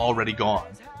single already gone.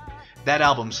 That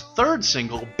album's third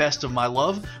single, Best of My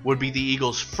Love, would be the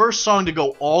Eagles' first song to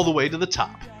go all the way to the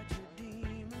top.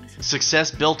 Success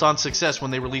built on success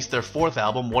when they released their fourth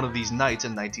album, One of These Nights,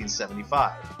 in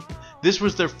 1975. This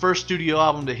was their first studio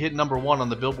album to hit number 1 on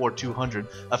the Billboard 200,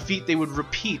 a feat they would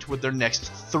repeat with their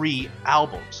next 3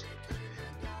 albums.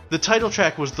 The title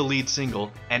track was the lead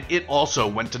single, and it also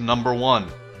went to number 1.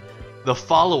 The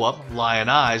follow-up, Lion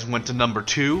Eyes, went to number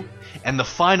 2, and the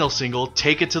final single,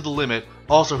 Take It to the Limit,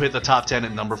 also hit the top 10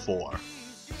 at number 4.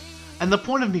 And the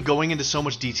point of me going into so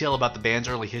much detail about the band's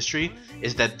early history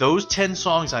is that those 10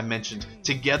 songs I mentioned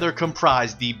together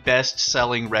comprise the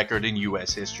best-selling record in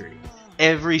US history.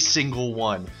 Every single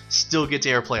one still gets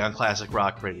airplay on classic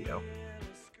rock radio.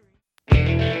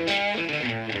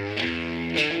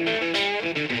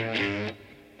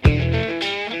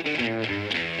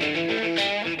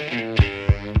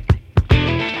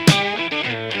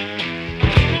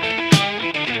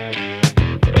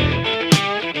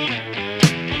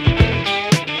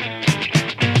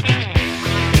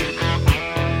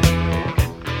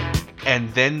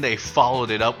 And then they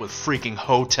followed it up with freaking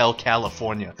Hotel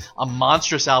California, a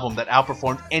monstrous album that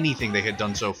outperformed anything they had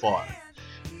done so far.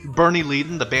 Bernie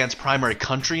Leadon, the band's primary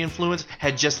country influence,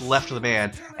 had just left the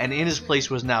band, and in his place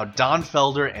was now Don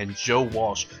Felder and Joe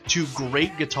Walsh, two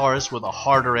great guitarists with a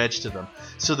harder edge to them,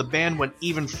 so the band went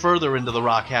even further into the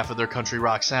rock half of their country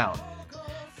rock sound.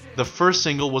 The first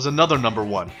single was another number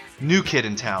 1, New Kid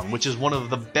in Town, which is one of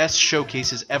the best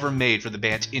showcases ever made for the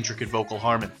band's intricate vocal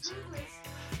harmonies.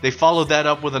 They followed that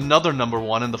up with another number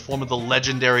 1 in the form of the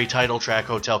legendary title track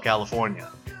Hotel California.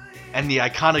 And the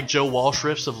iconic Joe Walsh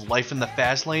riffs of Life in the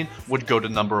Fast Lane would go to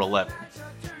number 11.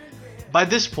 By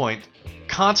this point,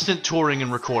 constant touring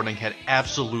and recording had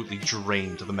absolutely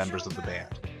drained the members of the band.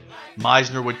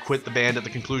 Meisner would quit the band at the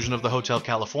conclusion of the Hotel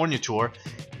California tour,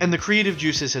 and the creative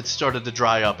juices had started to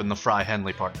dry up in the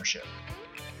Frey-Henley partnership.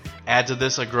 Add to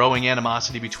this a growing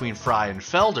animosity between Frey and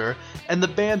Felder, and the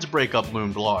band's breakup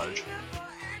loomed large.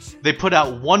 They put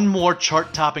out one more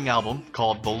chart-topping album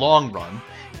called The Long Run,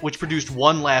 which produced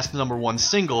one last number 1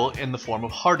 single in the form of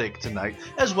Heartache Tonight,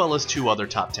 as well as 2 other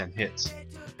top 10 hits.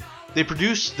 They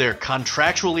produced their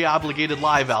contractually obligated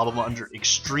live album under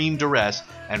extreme duress,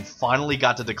 and finally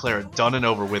got to declare it done and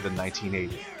over with in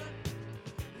 1980.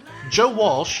 Joe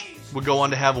Walsh would go on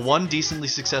to have one decently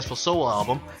successful solo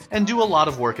album, and do a lot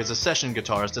of work as a session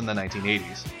guitarist in the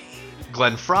 1980s.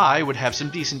 Glenn Frey would have some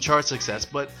decent chart success,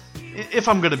 but if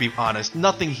I'm going to be honest,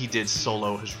 nothing he did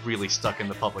solo has really stuck in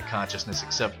the public consciousness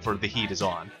except for The Heat Is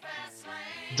On.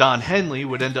 Don Henley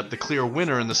would end up the clear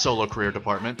winner in the solo career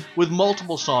department, with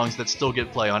multiple songs that still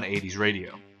get play on 80s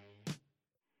radio.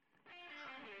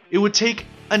 It would take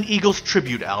an Eagles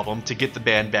tribute album to get the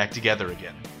band back together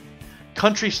again.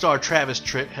 Country star Travis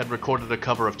Tritt had recorded a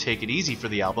cover of Take It Easy for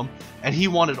the album, and he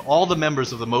wanted all the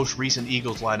members of the most recent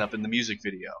Eagles lineup in the music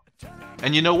video.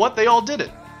 And you know what? They all did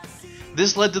it.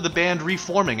 This led to the band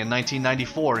reforming in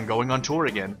 1994 and going on tour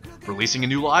again, releasing a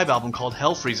new live album called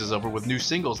Hell Freezes Over with new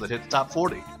singles that hit the top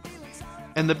 40.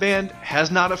 And the band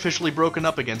has not officially broken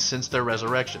up again since their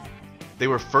resurrection. They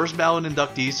were first ballot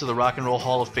inductees to the Rock and Roll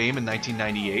Hall of Fame in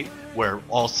 1998, where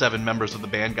all 7 members of the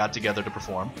band got together to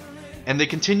perform, and they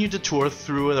continued to tour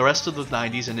through the rest of the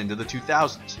 90s and into the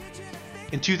 2000s.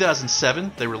 In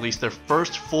 2007, they released their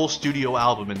first full studio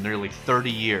album in nearly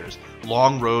 30 years,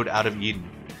 Long Road Out of Eden,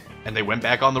 and they went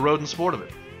back on the road in support of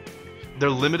it. Their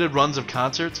limited runs of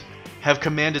concerts have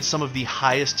commanded some of the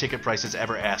highest ticket prices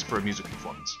ever asked for a music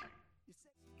performance.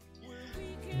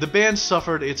 The band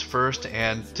suffered its first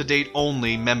and, to date,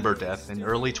 only member death in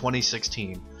early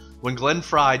 2016, when Glenn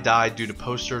Frey died due to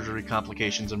post-surgery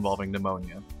complications involving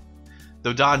pneumonia.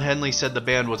 Though Don Henley said the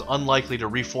band was unlikely to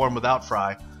reform without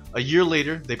Frey, a year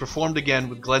later they performed again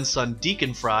with Glenn's son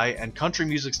Deacon Frey and country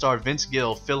music star Vince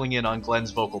Gill filling in on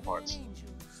Glenn's vocal parts.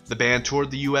 The band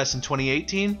toured the US in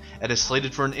 2018 and is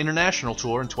slated for an international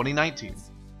tour in 2019.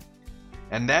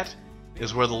 And that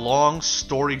is where the long,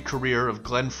 storied career of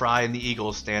Glenn Frey and the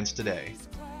Eagles stands today.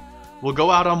 We'll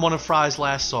go out on one of Frey's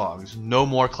last songs, No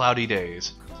More Cloudy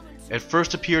Days. It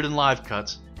first appeared in live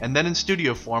cuts, and then in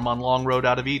studio form on Long Road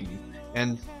Out of Eden,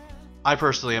 and I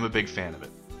personally am a big fan of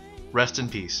it. Rest in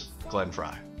peace, Glenn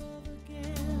Frey.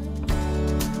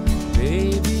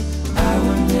 Baby, I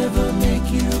would never make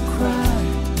you cry.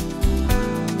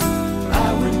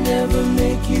 I would never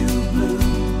make you blue.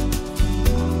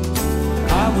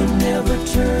 I would never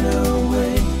turn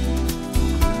away.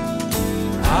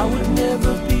 I would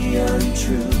never be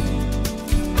untrue.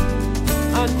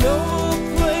 I know a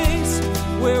place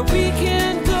where we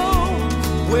can go,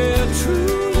 where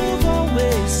true love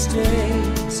always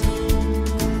stays.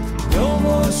 No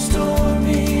more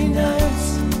stormy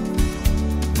nights,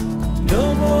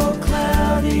 no more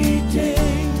cloudy days.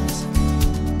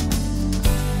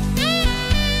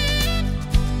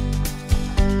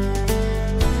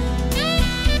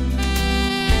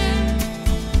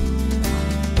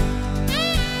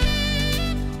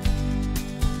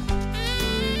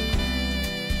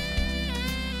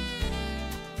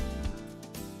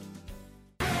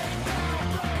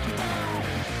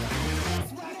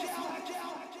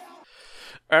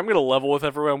 I'm going to level with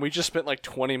everyone. We just spent like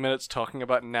 20 minutes talking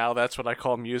about Now That's What I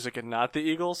Call Music and not the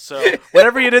Eagles. So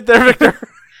whatever you did there, Victor,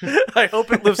 I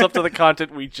hope it lives up to the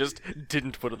content we just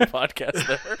didn't put in the podcast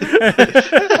there.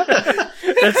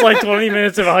 That's like 20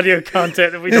 minutes of audio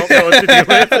content that we don't know what to do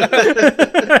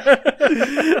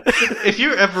with. If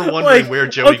you're ever wondering where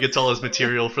Joey gets all his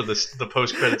material for the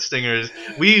post-credit stingers,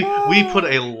 we put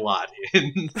a lot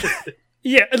in.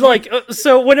 Yeah,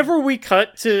 so whenever we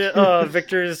cut to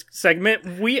Victor's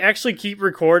segment, we actually keep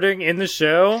recording in the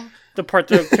show, the part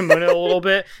to kimono a little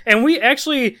bit, and we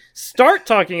actually start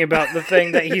talking about the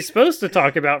thing that he's supposed to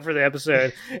talk about for the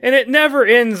episode, and it never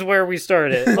ends where we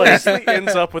started. It mostly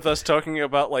ends up with us talking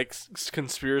about like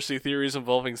conspiracy theories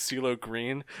involving CeeLo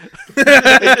Green.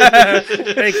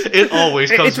 It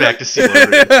always comes back to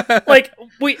CeeLo Green. Like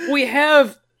we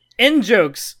have end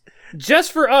jokes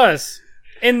just for us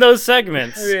in those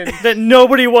segments that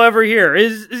nobody will ever hear.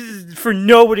 Is for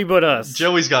nobody but us.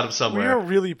 Joey's got him We somewhere. are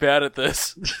really bad at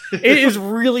this. It is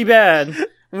really bad.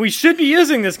 We should be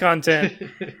using this content,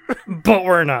 but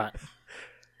we're not.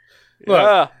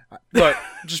 Yeah. Look,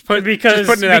 just putting it out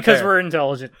Because there. we're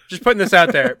intelligent. Just putting this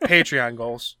out there. Patreon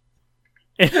goals.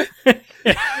 It's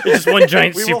just one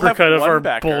giant We will have supercut of one our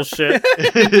backer. bullshit.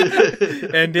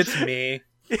 And it's me.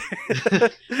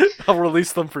 I'll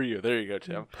release them for you. There you go,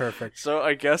 Tim. Perfect. So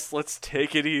I guess let's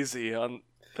take it easy on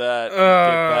that. Get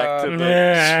back to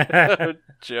the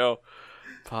Joe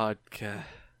podcast.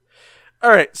 All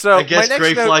right, so I guess my next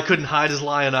Greyfly note, couldn't hide his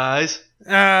lying eyes.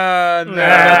 No,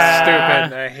 that's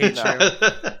stupid. I hate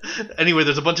you. Anyway,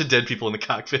 there's a bunch of dead people in the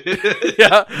cockpit.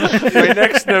 yeah. My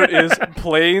next note is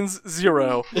Planes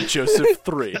 0, Joseph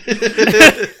 3.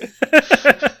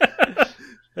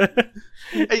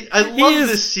 I love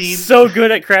this scene. So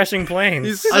good at crashing planes.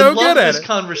 He's I so love good at this it.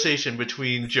 conversation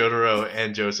between Jotaro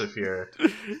and Joseph here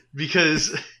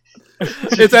because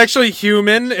It's actually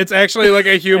human. It's actually like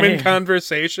a human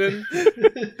conversation.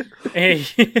 Hey,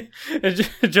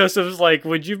 Joseph's like,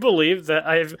 would you believe that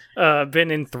I've been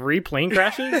in 3 plane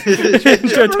crashes?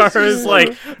 Jotaro's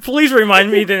like, please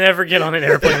remind me to never get on an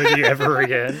airplane with you ever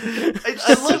again.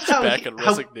 I love how, Back in how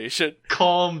resignation.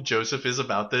 calm Joseph is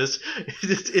about this.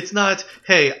 It's not,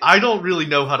 hey, I don't really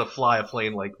know how to fly a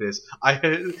plane like this.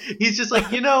 He's just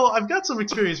like, I've got some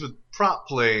experience with prop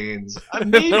planes.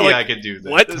 Maybe Like, I could do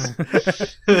this. what?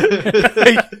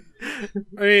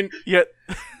 I mean, Yet,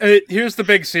 here's the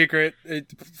big secret: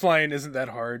 flying isn't that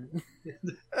hard.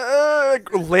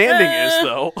 landing is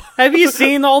though. Have you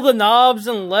seen all the knobs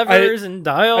and levers and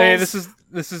dials? I mean, this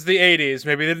is the '80s.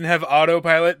 Maybe they didn't have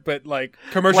autopilot, but like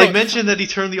commercial. They mentioned that he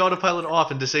turned the autopilot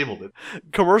off and disabled it.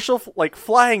 Commercial like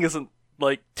flying isn't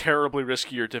like terribly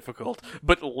risky or difficult,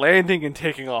 but landing and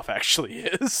taking off actually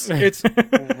is. It's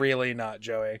really not,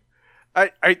 Joey. I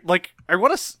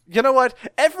want to. You know what?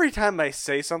 Every time I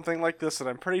say something like this that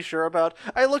I'm pretty sure about,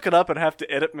 I look it up and have to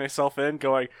edit myself in,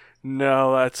 going,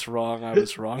 "No, that's wrong. I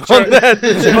was wrong on that."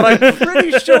 But I'm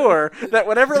pretty sure that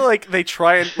whenever like they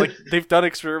try and like they've done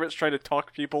experiments trying to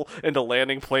talk people into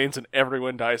landing planes, and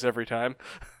everyone dies every time.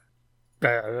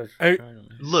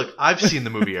 Look, I've seen the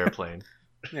movie Airplane.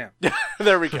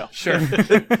 There we go. Sure.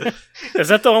 Is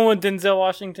that the one with Denzel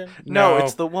Washington? No, No.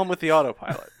 it's the one with the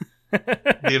autopilot. The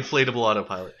inflatable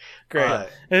autopilot. Great.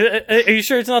 Are you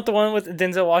sure it's not the one with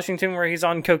Denzel Washington where he's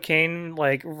on cocaine,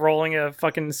 like rolling a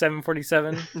fucking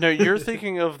 747? No, you're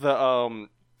thinking of the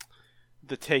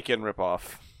Taken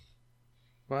ripoff.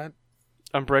 What?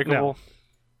 Unbreakable.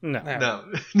 No. No.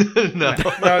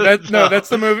 No, that's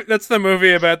the movie. That's the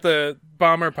movie about the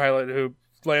bomber pilot who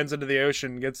lands into the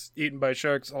ocean, gets eaten by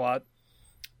sharks a lot.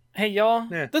 Hey y'all,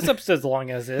 Yeah. this episode's long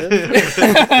as is. This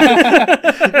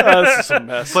is a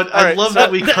mess. But All I right, love so-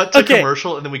 that we cut to okay.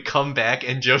 commercial and then we come back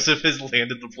and Joseph has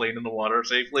landed the plane in the water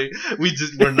safely.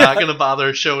 We're not going to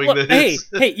bother showing Well, this.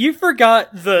 hey, you forgot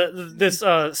this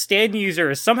stand user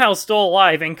is somehow still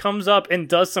alive and comes up and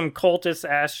does some cultist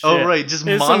ass shit. Oh, right, just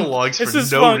It's monologues this for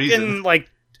is no fucking, reason. like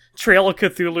Trail of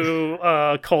Cthulhu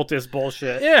cultist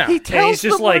bullshit. Yeah. He tells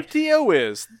just them where like- Dio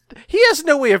is. He has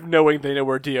no way of knowing they know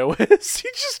where Dio is. He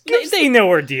just They, gives they know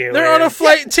where Dio They're on a is.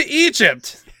 flight to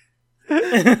Egypt.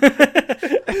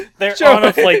 They're Joey. on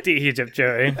a flight to Egypt,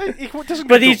 Joey. He doesn't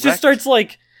But go he just direct. starts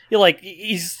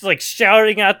he's like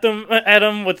shouting at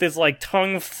him with his like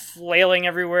tongue flailing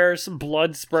everywhere, some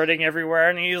blood spreading everywhere,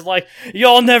 and he's like,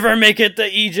 "You'll never make it to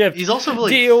Egypt. He's also like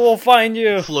Dio will find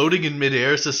you." floating in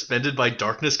midair, suspended by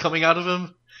darkness coming out of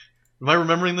him. Am I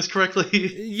remembering this correctly?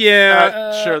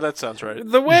 Yeah. Sure, that sounds right.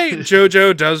 The way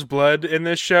JoJo does blood in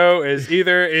this show is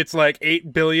either it's like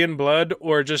 8 billion blood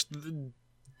or just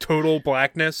total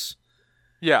blackness.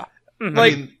 Yeah. I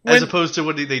Like, mean, as when- opposed to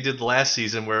what they did last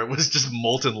season, where it was just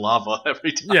molten lava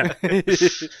every time.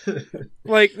 Yeah.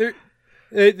 Like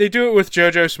they do it with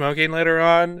JoJo smoking later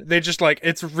on. They just like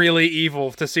it's really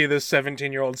evil to see this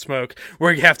 17-year-old smoke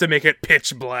where you have to make it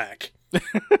pitch black.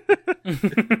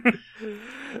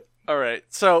 All right,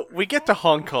 so we get to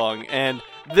Hong Kong, and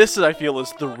this, I feel,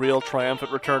 is the real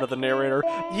triumphant return of the narrator.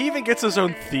 He even gets his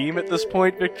own theme at this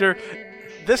point, Victor.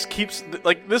 This keeps,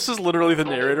 like, this is literally the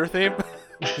narrator theme.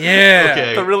 Yeah.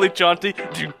 Okay. The really jaunty,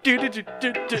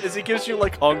 as he gives you,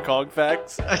 like, Hong Kong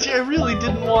facts. Actually, I really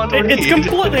didn't want to read. It's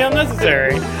completely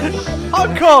unnecessary.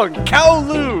 Hong Kong,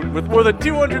 Kowloon, with more than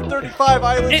 235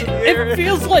 islands in the area.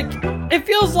 It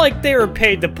feels like they were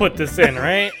paid to put this in,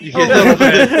 right? A little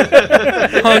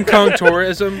bit. Hong Kong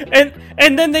tourism.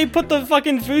 And then they put the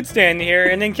fucking food stand here,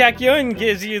 and then Kakyoin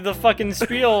gives you the fucking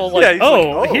spiel like, Yeah, he's oh,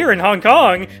 like, oh. here in Hong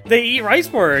Kong, they eat rice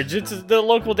porridge. It's the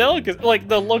local delicacy, like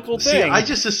the local See, thing. I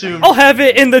just assumed. I'll have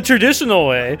it in the traditional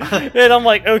way. And I'm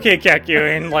like, okay,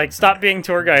 Kakyoin, like, stop being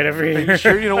tour guide over here. Are you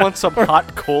sure you don't want some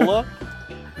hot cola?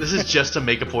 This is just to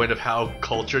make a point of how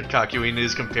cultured Kakyoin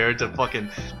is compared to fucking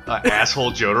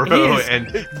asshole He Jotaro is-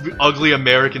 and ugly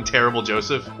American terrible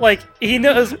Joseph. Like, he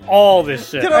knows all this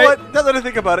shit. You know what? Now that I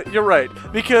think about it, you're right.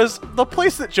 Because the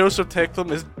place that Joseph takes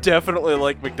them is definitely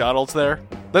like McDonald's there.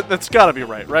 That's gotta be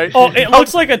right? Oh, it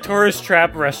looks like a tourist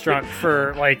trap restaurant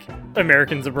for, like,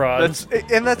 Americans abroad.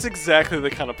 That's exactly the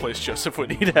kind of place Joseph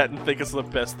would eat at and think is the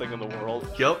best thing in the world.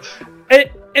 Yup.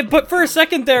 But for a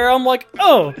second there, I'm like,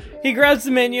 oh, he grabs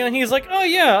the menu and he's like, oh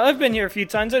yeah, I've been here a few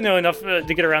times. I know enough to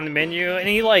get around the menu. And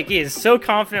he is so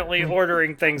confidently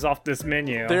ordering things off this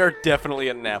menu. They are definitely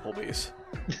at an Applebee's.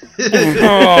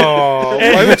 Oh,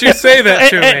 why would you say that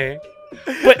to me?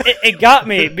 But it got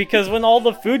me because when all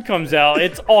the food comes out,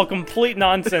 it's all complete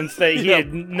nonsense that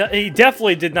he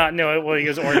definitely did not know what he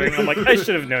was ordering. I'm like, I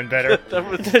should have known better.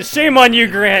 Shame on you,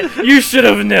 Grant. You should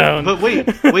have known. But wait,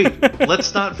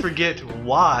 let's not forget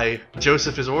why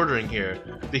Joseph is ordering here.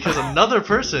 Because another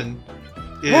person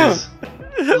is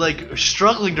like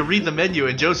struggling to read the menu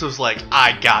and Joseph's like,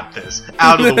 I got this.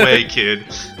 Out of the way, kid.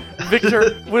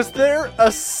 Victor, was there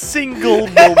a single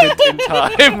moment in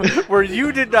time where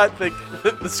you did not think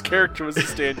that this character was a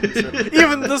stand user?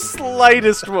 Even the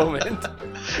slightest moment.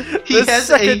 He The has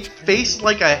second- a face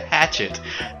like a hatchet.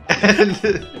 And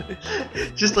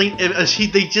just like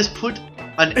they just put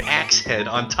an axe head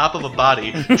on top of a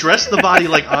body, dress the body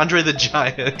like Andre the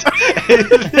Giant,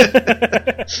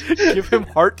 Give him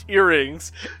heart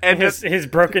earrings and his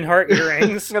broken heart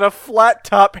earrings. and a flat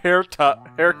top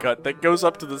haircut that goes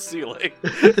up to the ceiling.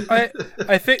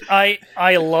 I think I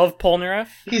love Polnareff.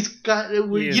 he's got.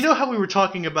 You know how we were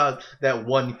talking about that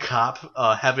one cop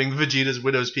having Vegeta's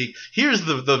widow's peak? Here's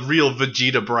the real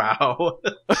Vegeta brow.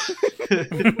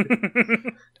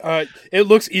 it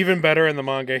looks even better in the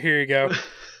manga. Here you go.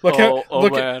 Look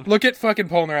man. look at fucking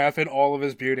Polnareff in all of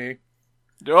his beauty.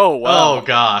 Oh wow! Oh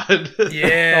God. Yeah.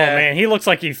 Oh man, he looks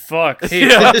like he fucks. He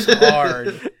fucks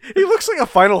hard. He looks like a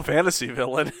Final Fantasy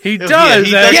villain. He Yeah, does.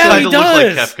 he does Yeah, kind he of look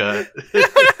like does. Kefka.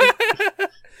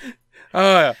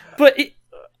 But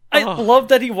I Oh. love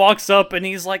that he walks up and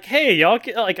he's like, "Hey, y'all,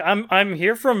 I'm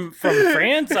here from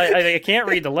France. I can't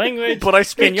read the language, But I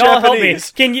speak Can y'all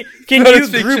Japanese." help me? Can But I you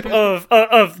speak group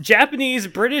of Japanese,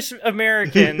 British,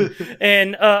 American,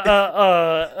 and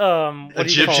what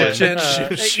do you call it? Egyptian.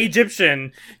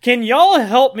 Egyptian? Can y'all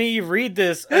help me read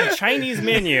this Chinese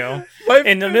menu My-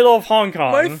 in the middle of Hong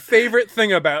Kong?" My favorite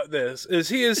thing about this is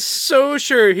he is so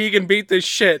sure he can beat the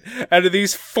shit out of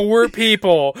these 4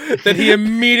 people that he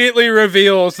immediately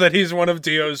reveals that he's one of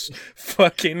Dio's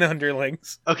fucking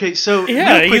underlings. Okay, so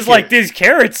Yeah, real quick he's like, here. these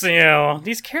carrots,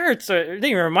 these carrots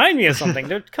they remind me of something.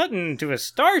 They're cut into a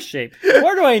star shape.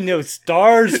 Where do I know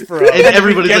stars from? And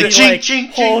everybody's Get like, it, chink, chink,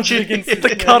 chink, holds it chink. against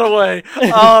The cutaway.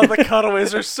 Oh, the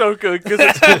cutaways are so good because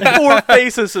it's 4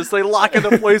 faces as they lock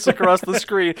into place across the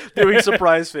screen doing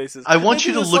surprise faces. I want They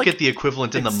you do to this, look like- at the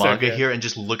equivalent in the It's so manga good. here and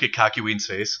just look at Kakyoin's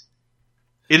face.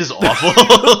 It is awful.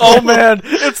 Oh man,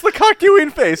 it's the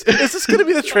Kakyoin face. Is this going to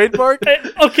be the trademark?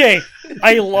 Okay,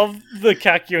 I love the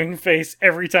Kakyoin face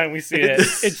every time we see it.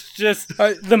 It's just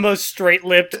the most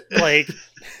straight-lipped, like...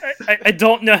 I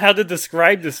don't know how to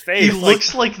describe this face. He Like,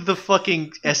 looks like the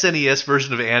fucking SNES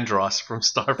version of Andros from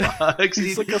Star Fox.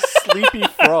 He's like a sleepy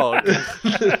frog.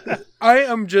 I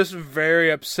am just very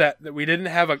upset that we didn't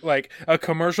have a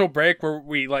commercial break where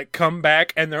we come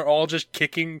back and they're all just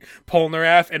kicking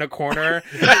Polnareff in a corner,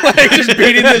 just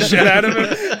beating the shit out of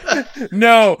him.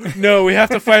 No, we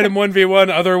have to fight him 1v1,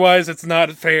 otherwise it's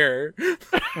not fair.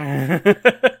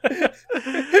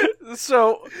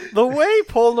 So, the way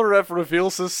Polnareff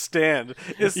reveals his stand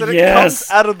is that it Yes.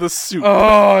 comes out of the soup.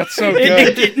 Oh, it's so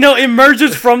good. it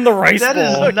emerges from the rice That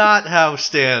bowl. is not how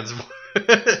stands work.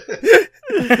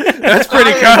 That's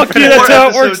pretty Fuck you, confident. that's how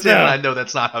it Four works episodes in, now. I know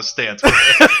that's not how stands work.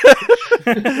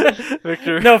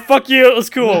 Victor. No, fuck you, it was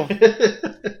cool.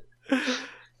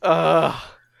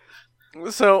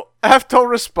 So, Aftel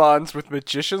responds with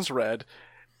Magician's Red,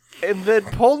 and then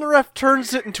Polnareff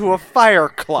turns it into a fire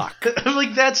clock. I'm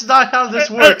like, that's not how this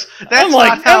works. That's I'm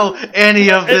like, not how any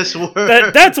of this works.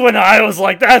 That's when I was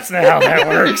like, that's not how that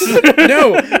works.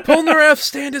 No, Polnareff's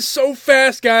stand is so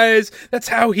fast, guys. That's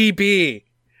how he be.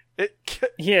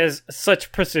 He has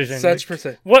such precision. Such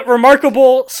precision. What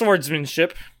remarkable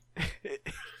swordsmanship.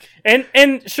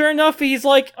 And sure enough, he's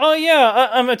like, oh yeah,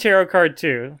 I'm a tarot card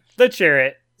too. The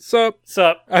Chariot. Sup?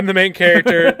 Sup? I'm the main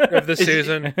character of the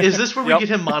season. Is this where we Yep. get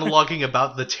him monologuing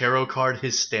about the tarot card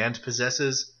his stand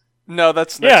possesses? No,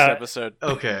 that's next Yeah. episode.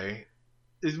 Okay.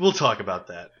 We'll talk about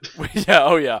that. Yeah,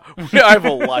 oh yeah. I have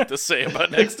a lot to say about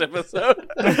next episode.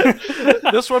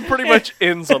 This one pretty much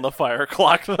ends on the fire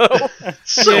clock, though.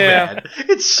 So Yeah. bad.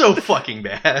 It's so fucking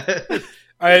bad.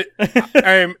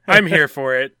 I'm here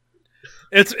for it.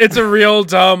 It's a real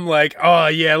dumb oh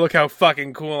yeah, look how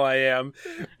fucking cool I am.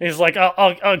 He's like,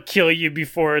 I'll kill you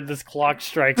before this clock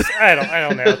strikes. I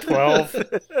don't know, 12.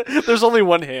 There's only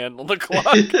one hand on the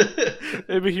clock.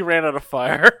 Maybe he ran out of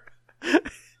fire.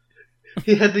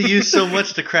 He had to use so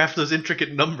much to craft those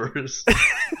intricate numbers.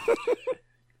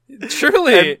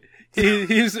 Surely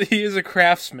he is a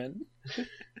craftsman.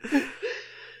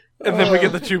 And then we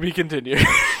get the to be continued.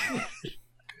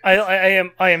 I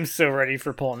am so ready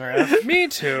for Polnareff. Me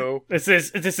too. This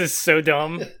is so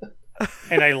dumb,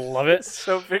 and I love it.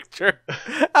 So, Victor,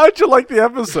 how'd you like the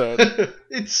episode?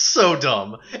 It's so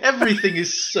dumb. Everything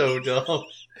is so dumb.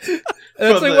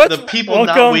 That's From like, the what's people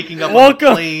not Welcome, waking up on welcome.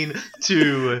 a plane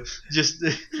to just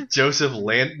Joseph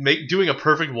doing a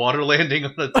perfect water landing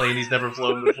on a plane he's never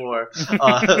flown before,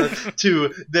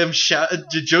 to them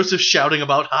to Joseph shouting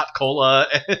about hot cola.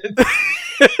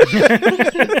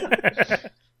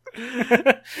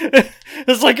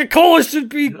 It's like a cola should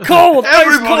be cold. ice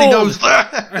Everybody cold. knows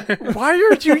that. Why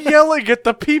aren't you yelling at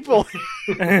the people?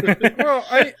 well,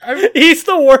 I He's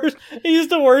the worst. He's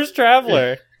the worst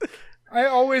traveler. I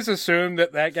always assumed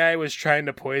that guy was trying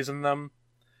to poison them.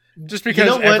 Just You because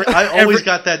know what? I always every-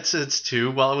 got that sense too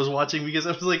while I was watching because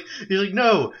I was like, "You're like,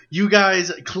 no, you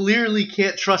guys clearly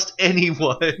can't trust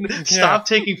anyone. Stop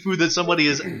taking food that somebody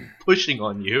is pushing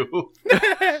on you."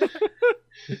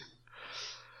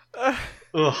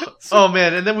 Ugh. Oh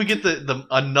man! And then we get the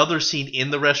another scene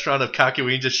in the restaurant of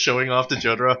Kakyoin just showing off to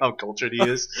Jotaro how cultured he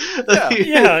is.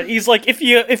 Yeah, he's like, if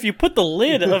you put the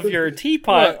lid of your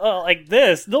teapot like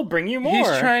this, they'll bring you more. He's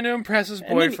trying to impress his And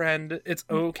then- boyfriend. It's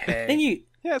okay. Then you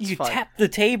it's you fine. tap the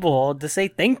table to say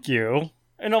thank you,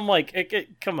 and I'm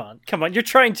like, come on, you're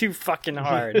trying too fucking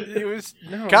hard. It was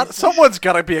No. someone's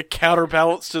got to be a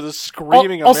counterbalance to the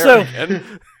screaming Also-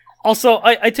 American. Also,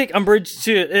 I take umbrage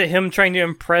to him trying to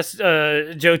impress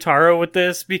Jotaro with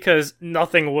this because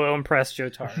nothing will impress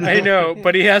Jotaro. I know,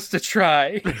 but he has to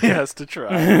try. He has to try.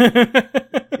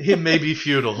 It may be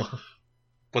futile,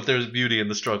 but there's beauty in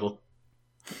the struggle.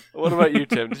 What about you,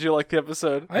 Tim? Did you like the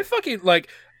episode? I fucking like.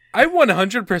 I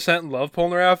 100% love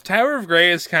Polnareff. Tower of Grey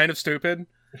is kind of stupid,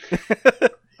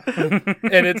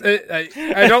 and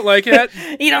I don't like it.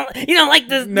 You don't like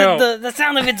the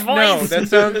sound of its voice. No, that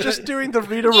sounds Just doing the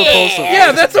Rita Repulsa.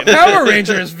 yeah. That's a Power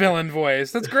Rangers villain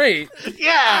voice. That's great.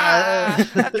 Yeah.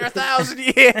 After 1,000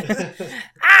 years.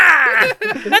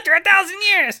 After 1,000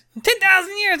 years,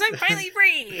 10,000 years, I'm finally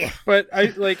free. But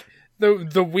I like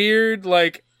the weird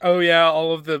like. Oh yeah,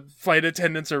 all of the flight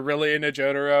attendants are really into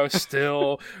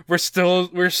Jotaro.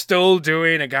 We're still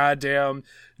doing a goddamn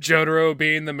Jotaro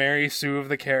being the Mary Sue of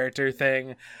the character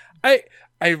thing. I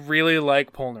really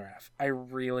like Polnareff. I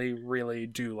really, really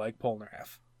do like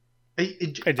Polnareff. I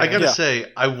do. gotta Yeah. say,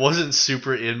 I wasn't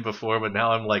super in before, but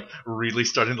now I'm like really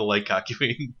starting to like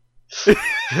Kakyoin.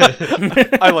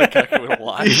 I like Kakyoin a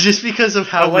lot. Just because of I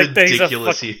how like that he's a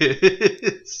ridiculous he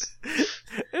is.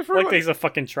 Everyone, Like he's a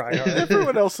fucking tryhard.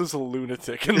 everyone else is a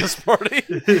lunatic in this party.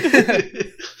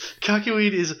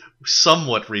 Kakyoin is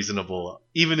somewhat reasonable,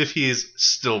 even if he is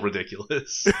still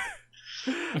ridiculous.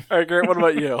 All right, Grant, what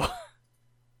about you?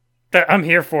 I'm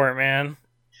here for it, man.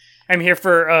 I'm here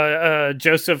for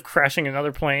Joseph crashing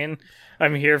another plane.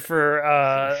 I'm here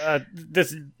for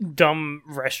this dumb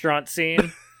restaurant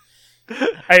scene.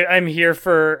 I'm here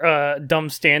for dumb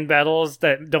stand battles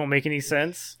that don't make any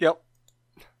sense. Yep.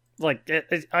 Like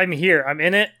I'm here. I'm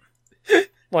in it.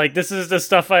 Like this is the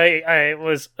stuff I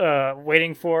was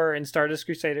waiting for in Stardust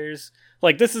Crusaders.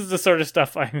 Like this is the sort of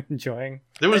stuff I'm enjoying.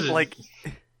 There was Like,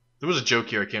 a joke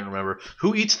here I can't remember.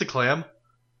 Who eats the clam?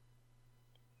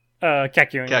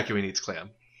 Kakyoin. Kakyoin eats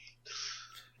clam.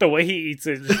 The way he eats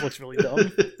it just looks really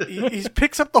dumb. he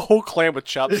picks up the whole clam with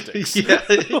chopsticks. Yeah,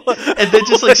 and then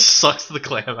just like sucks the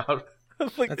clam out.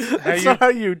 Like, That's how that's you- not how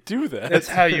you do that. That's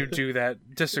how you do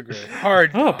that. Disagree. Hard.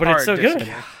 Oh, but it's hard so good.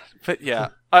 disagree. But yeah,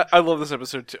 I love this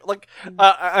episode too. Like,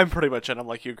 I'm pretty much in. I'm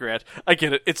like you, Grant. I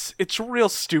get it. It's real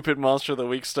stupid Monster of the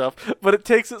Week stuff, but it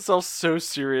takes itself so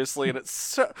seriously, and it's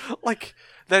so like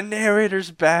the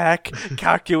narrator's back.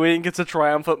 Kakyoin gets a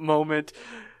triumphant moment.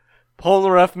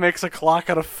 Polnareff makes a clock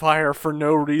out of fire for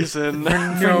no reason. For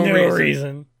no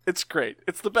reason. It's great.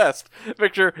 It's the best.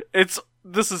 Victor,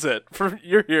 this is it.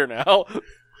 You're here now.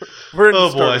 We're in Oh,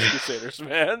 the Stardust boy. Crusaders,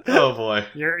 man. Oh boy.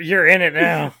 You're in it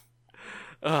now.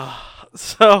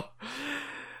 So,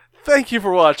 thank you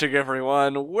for watching,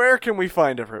 everyone. Where can we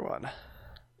find everyone?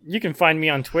 You can find me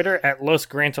on Twitter at Los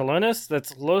Grantalones.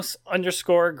 That's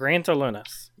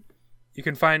Los_Grantalones. You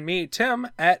can find me, Tim,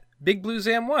 at Big Blue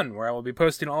Zam 1, where I will be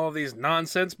posting all of these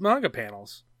nonsense manga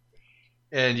panels.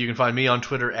 And you can find me on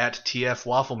Twitter at TF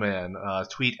Waffleman.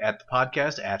 Tweet at the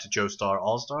podcast at Joestar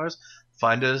Allstars.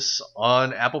 Find us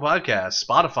on Apple Podcasts,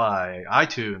 Spotify,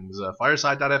 iTunes.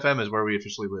 Fireside.fm is where we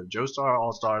officially live.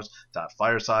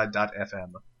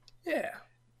 JoestarAllstars.fireside.fm. Yeah.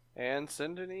 And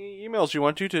send any emails you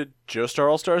want to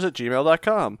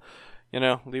joestarallstars@gmail.com. You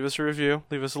know, leave us a review,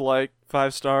 leave us a like,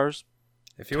 5 stars,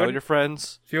 If you tell would, your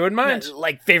friends. if you wouldn't mind.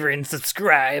 Like, favorite, and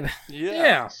subscribe.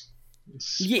 Yeah.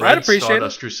 Spread I'd appreciate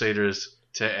Stardust Crusaders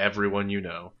to everyone you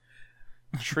know.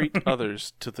 Treat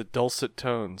others to the dulcet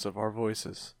tones of our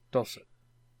voices. Dulcet.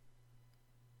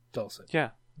 Dulcet.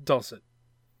 Yeah. Dulcet.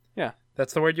 Yeah.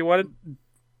 That's the word you wanted?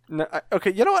 No,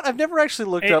 okay, you know what? I've never actually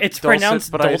looked up It's dulcet, pronounced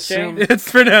but I dolce. assume It's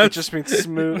it pronounced. just means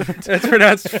smooth. It's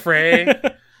pronounced Frey.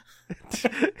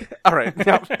 All right.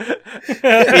 Now,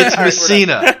 It's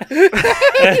Messina.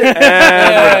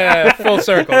 Yeah, full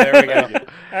circle. There we go.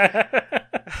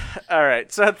 all right.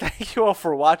 So thank you all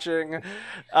for watching.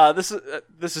 This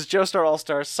is Joestar All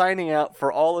Stars signing out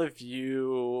for all of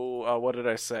you. What did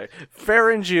I say?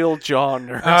 Pharyngeal jaw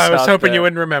nerds. I was out hoping there. you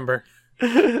wouldn't remember.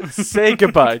 Say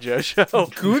goodbye, Jojo.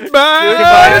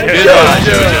 Goodbye. Goodbye,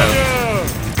 Jojo.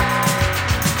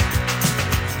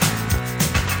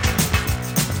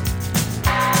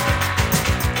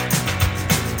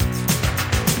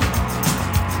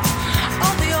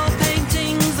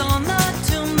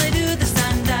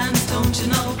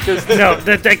 No,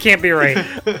 that can't be right.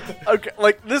 Okay,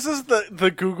 like this is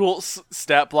the Google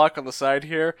stat block on the side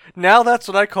here. Now that's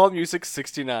what I call music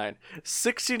 69.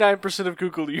 69% of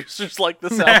Google users like the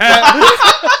sound.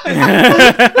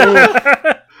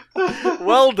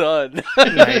 Well done.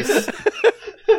 Nice.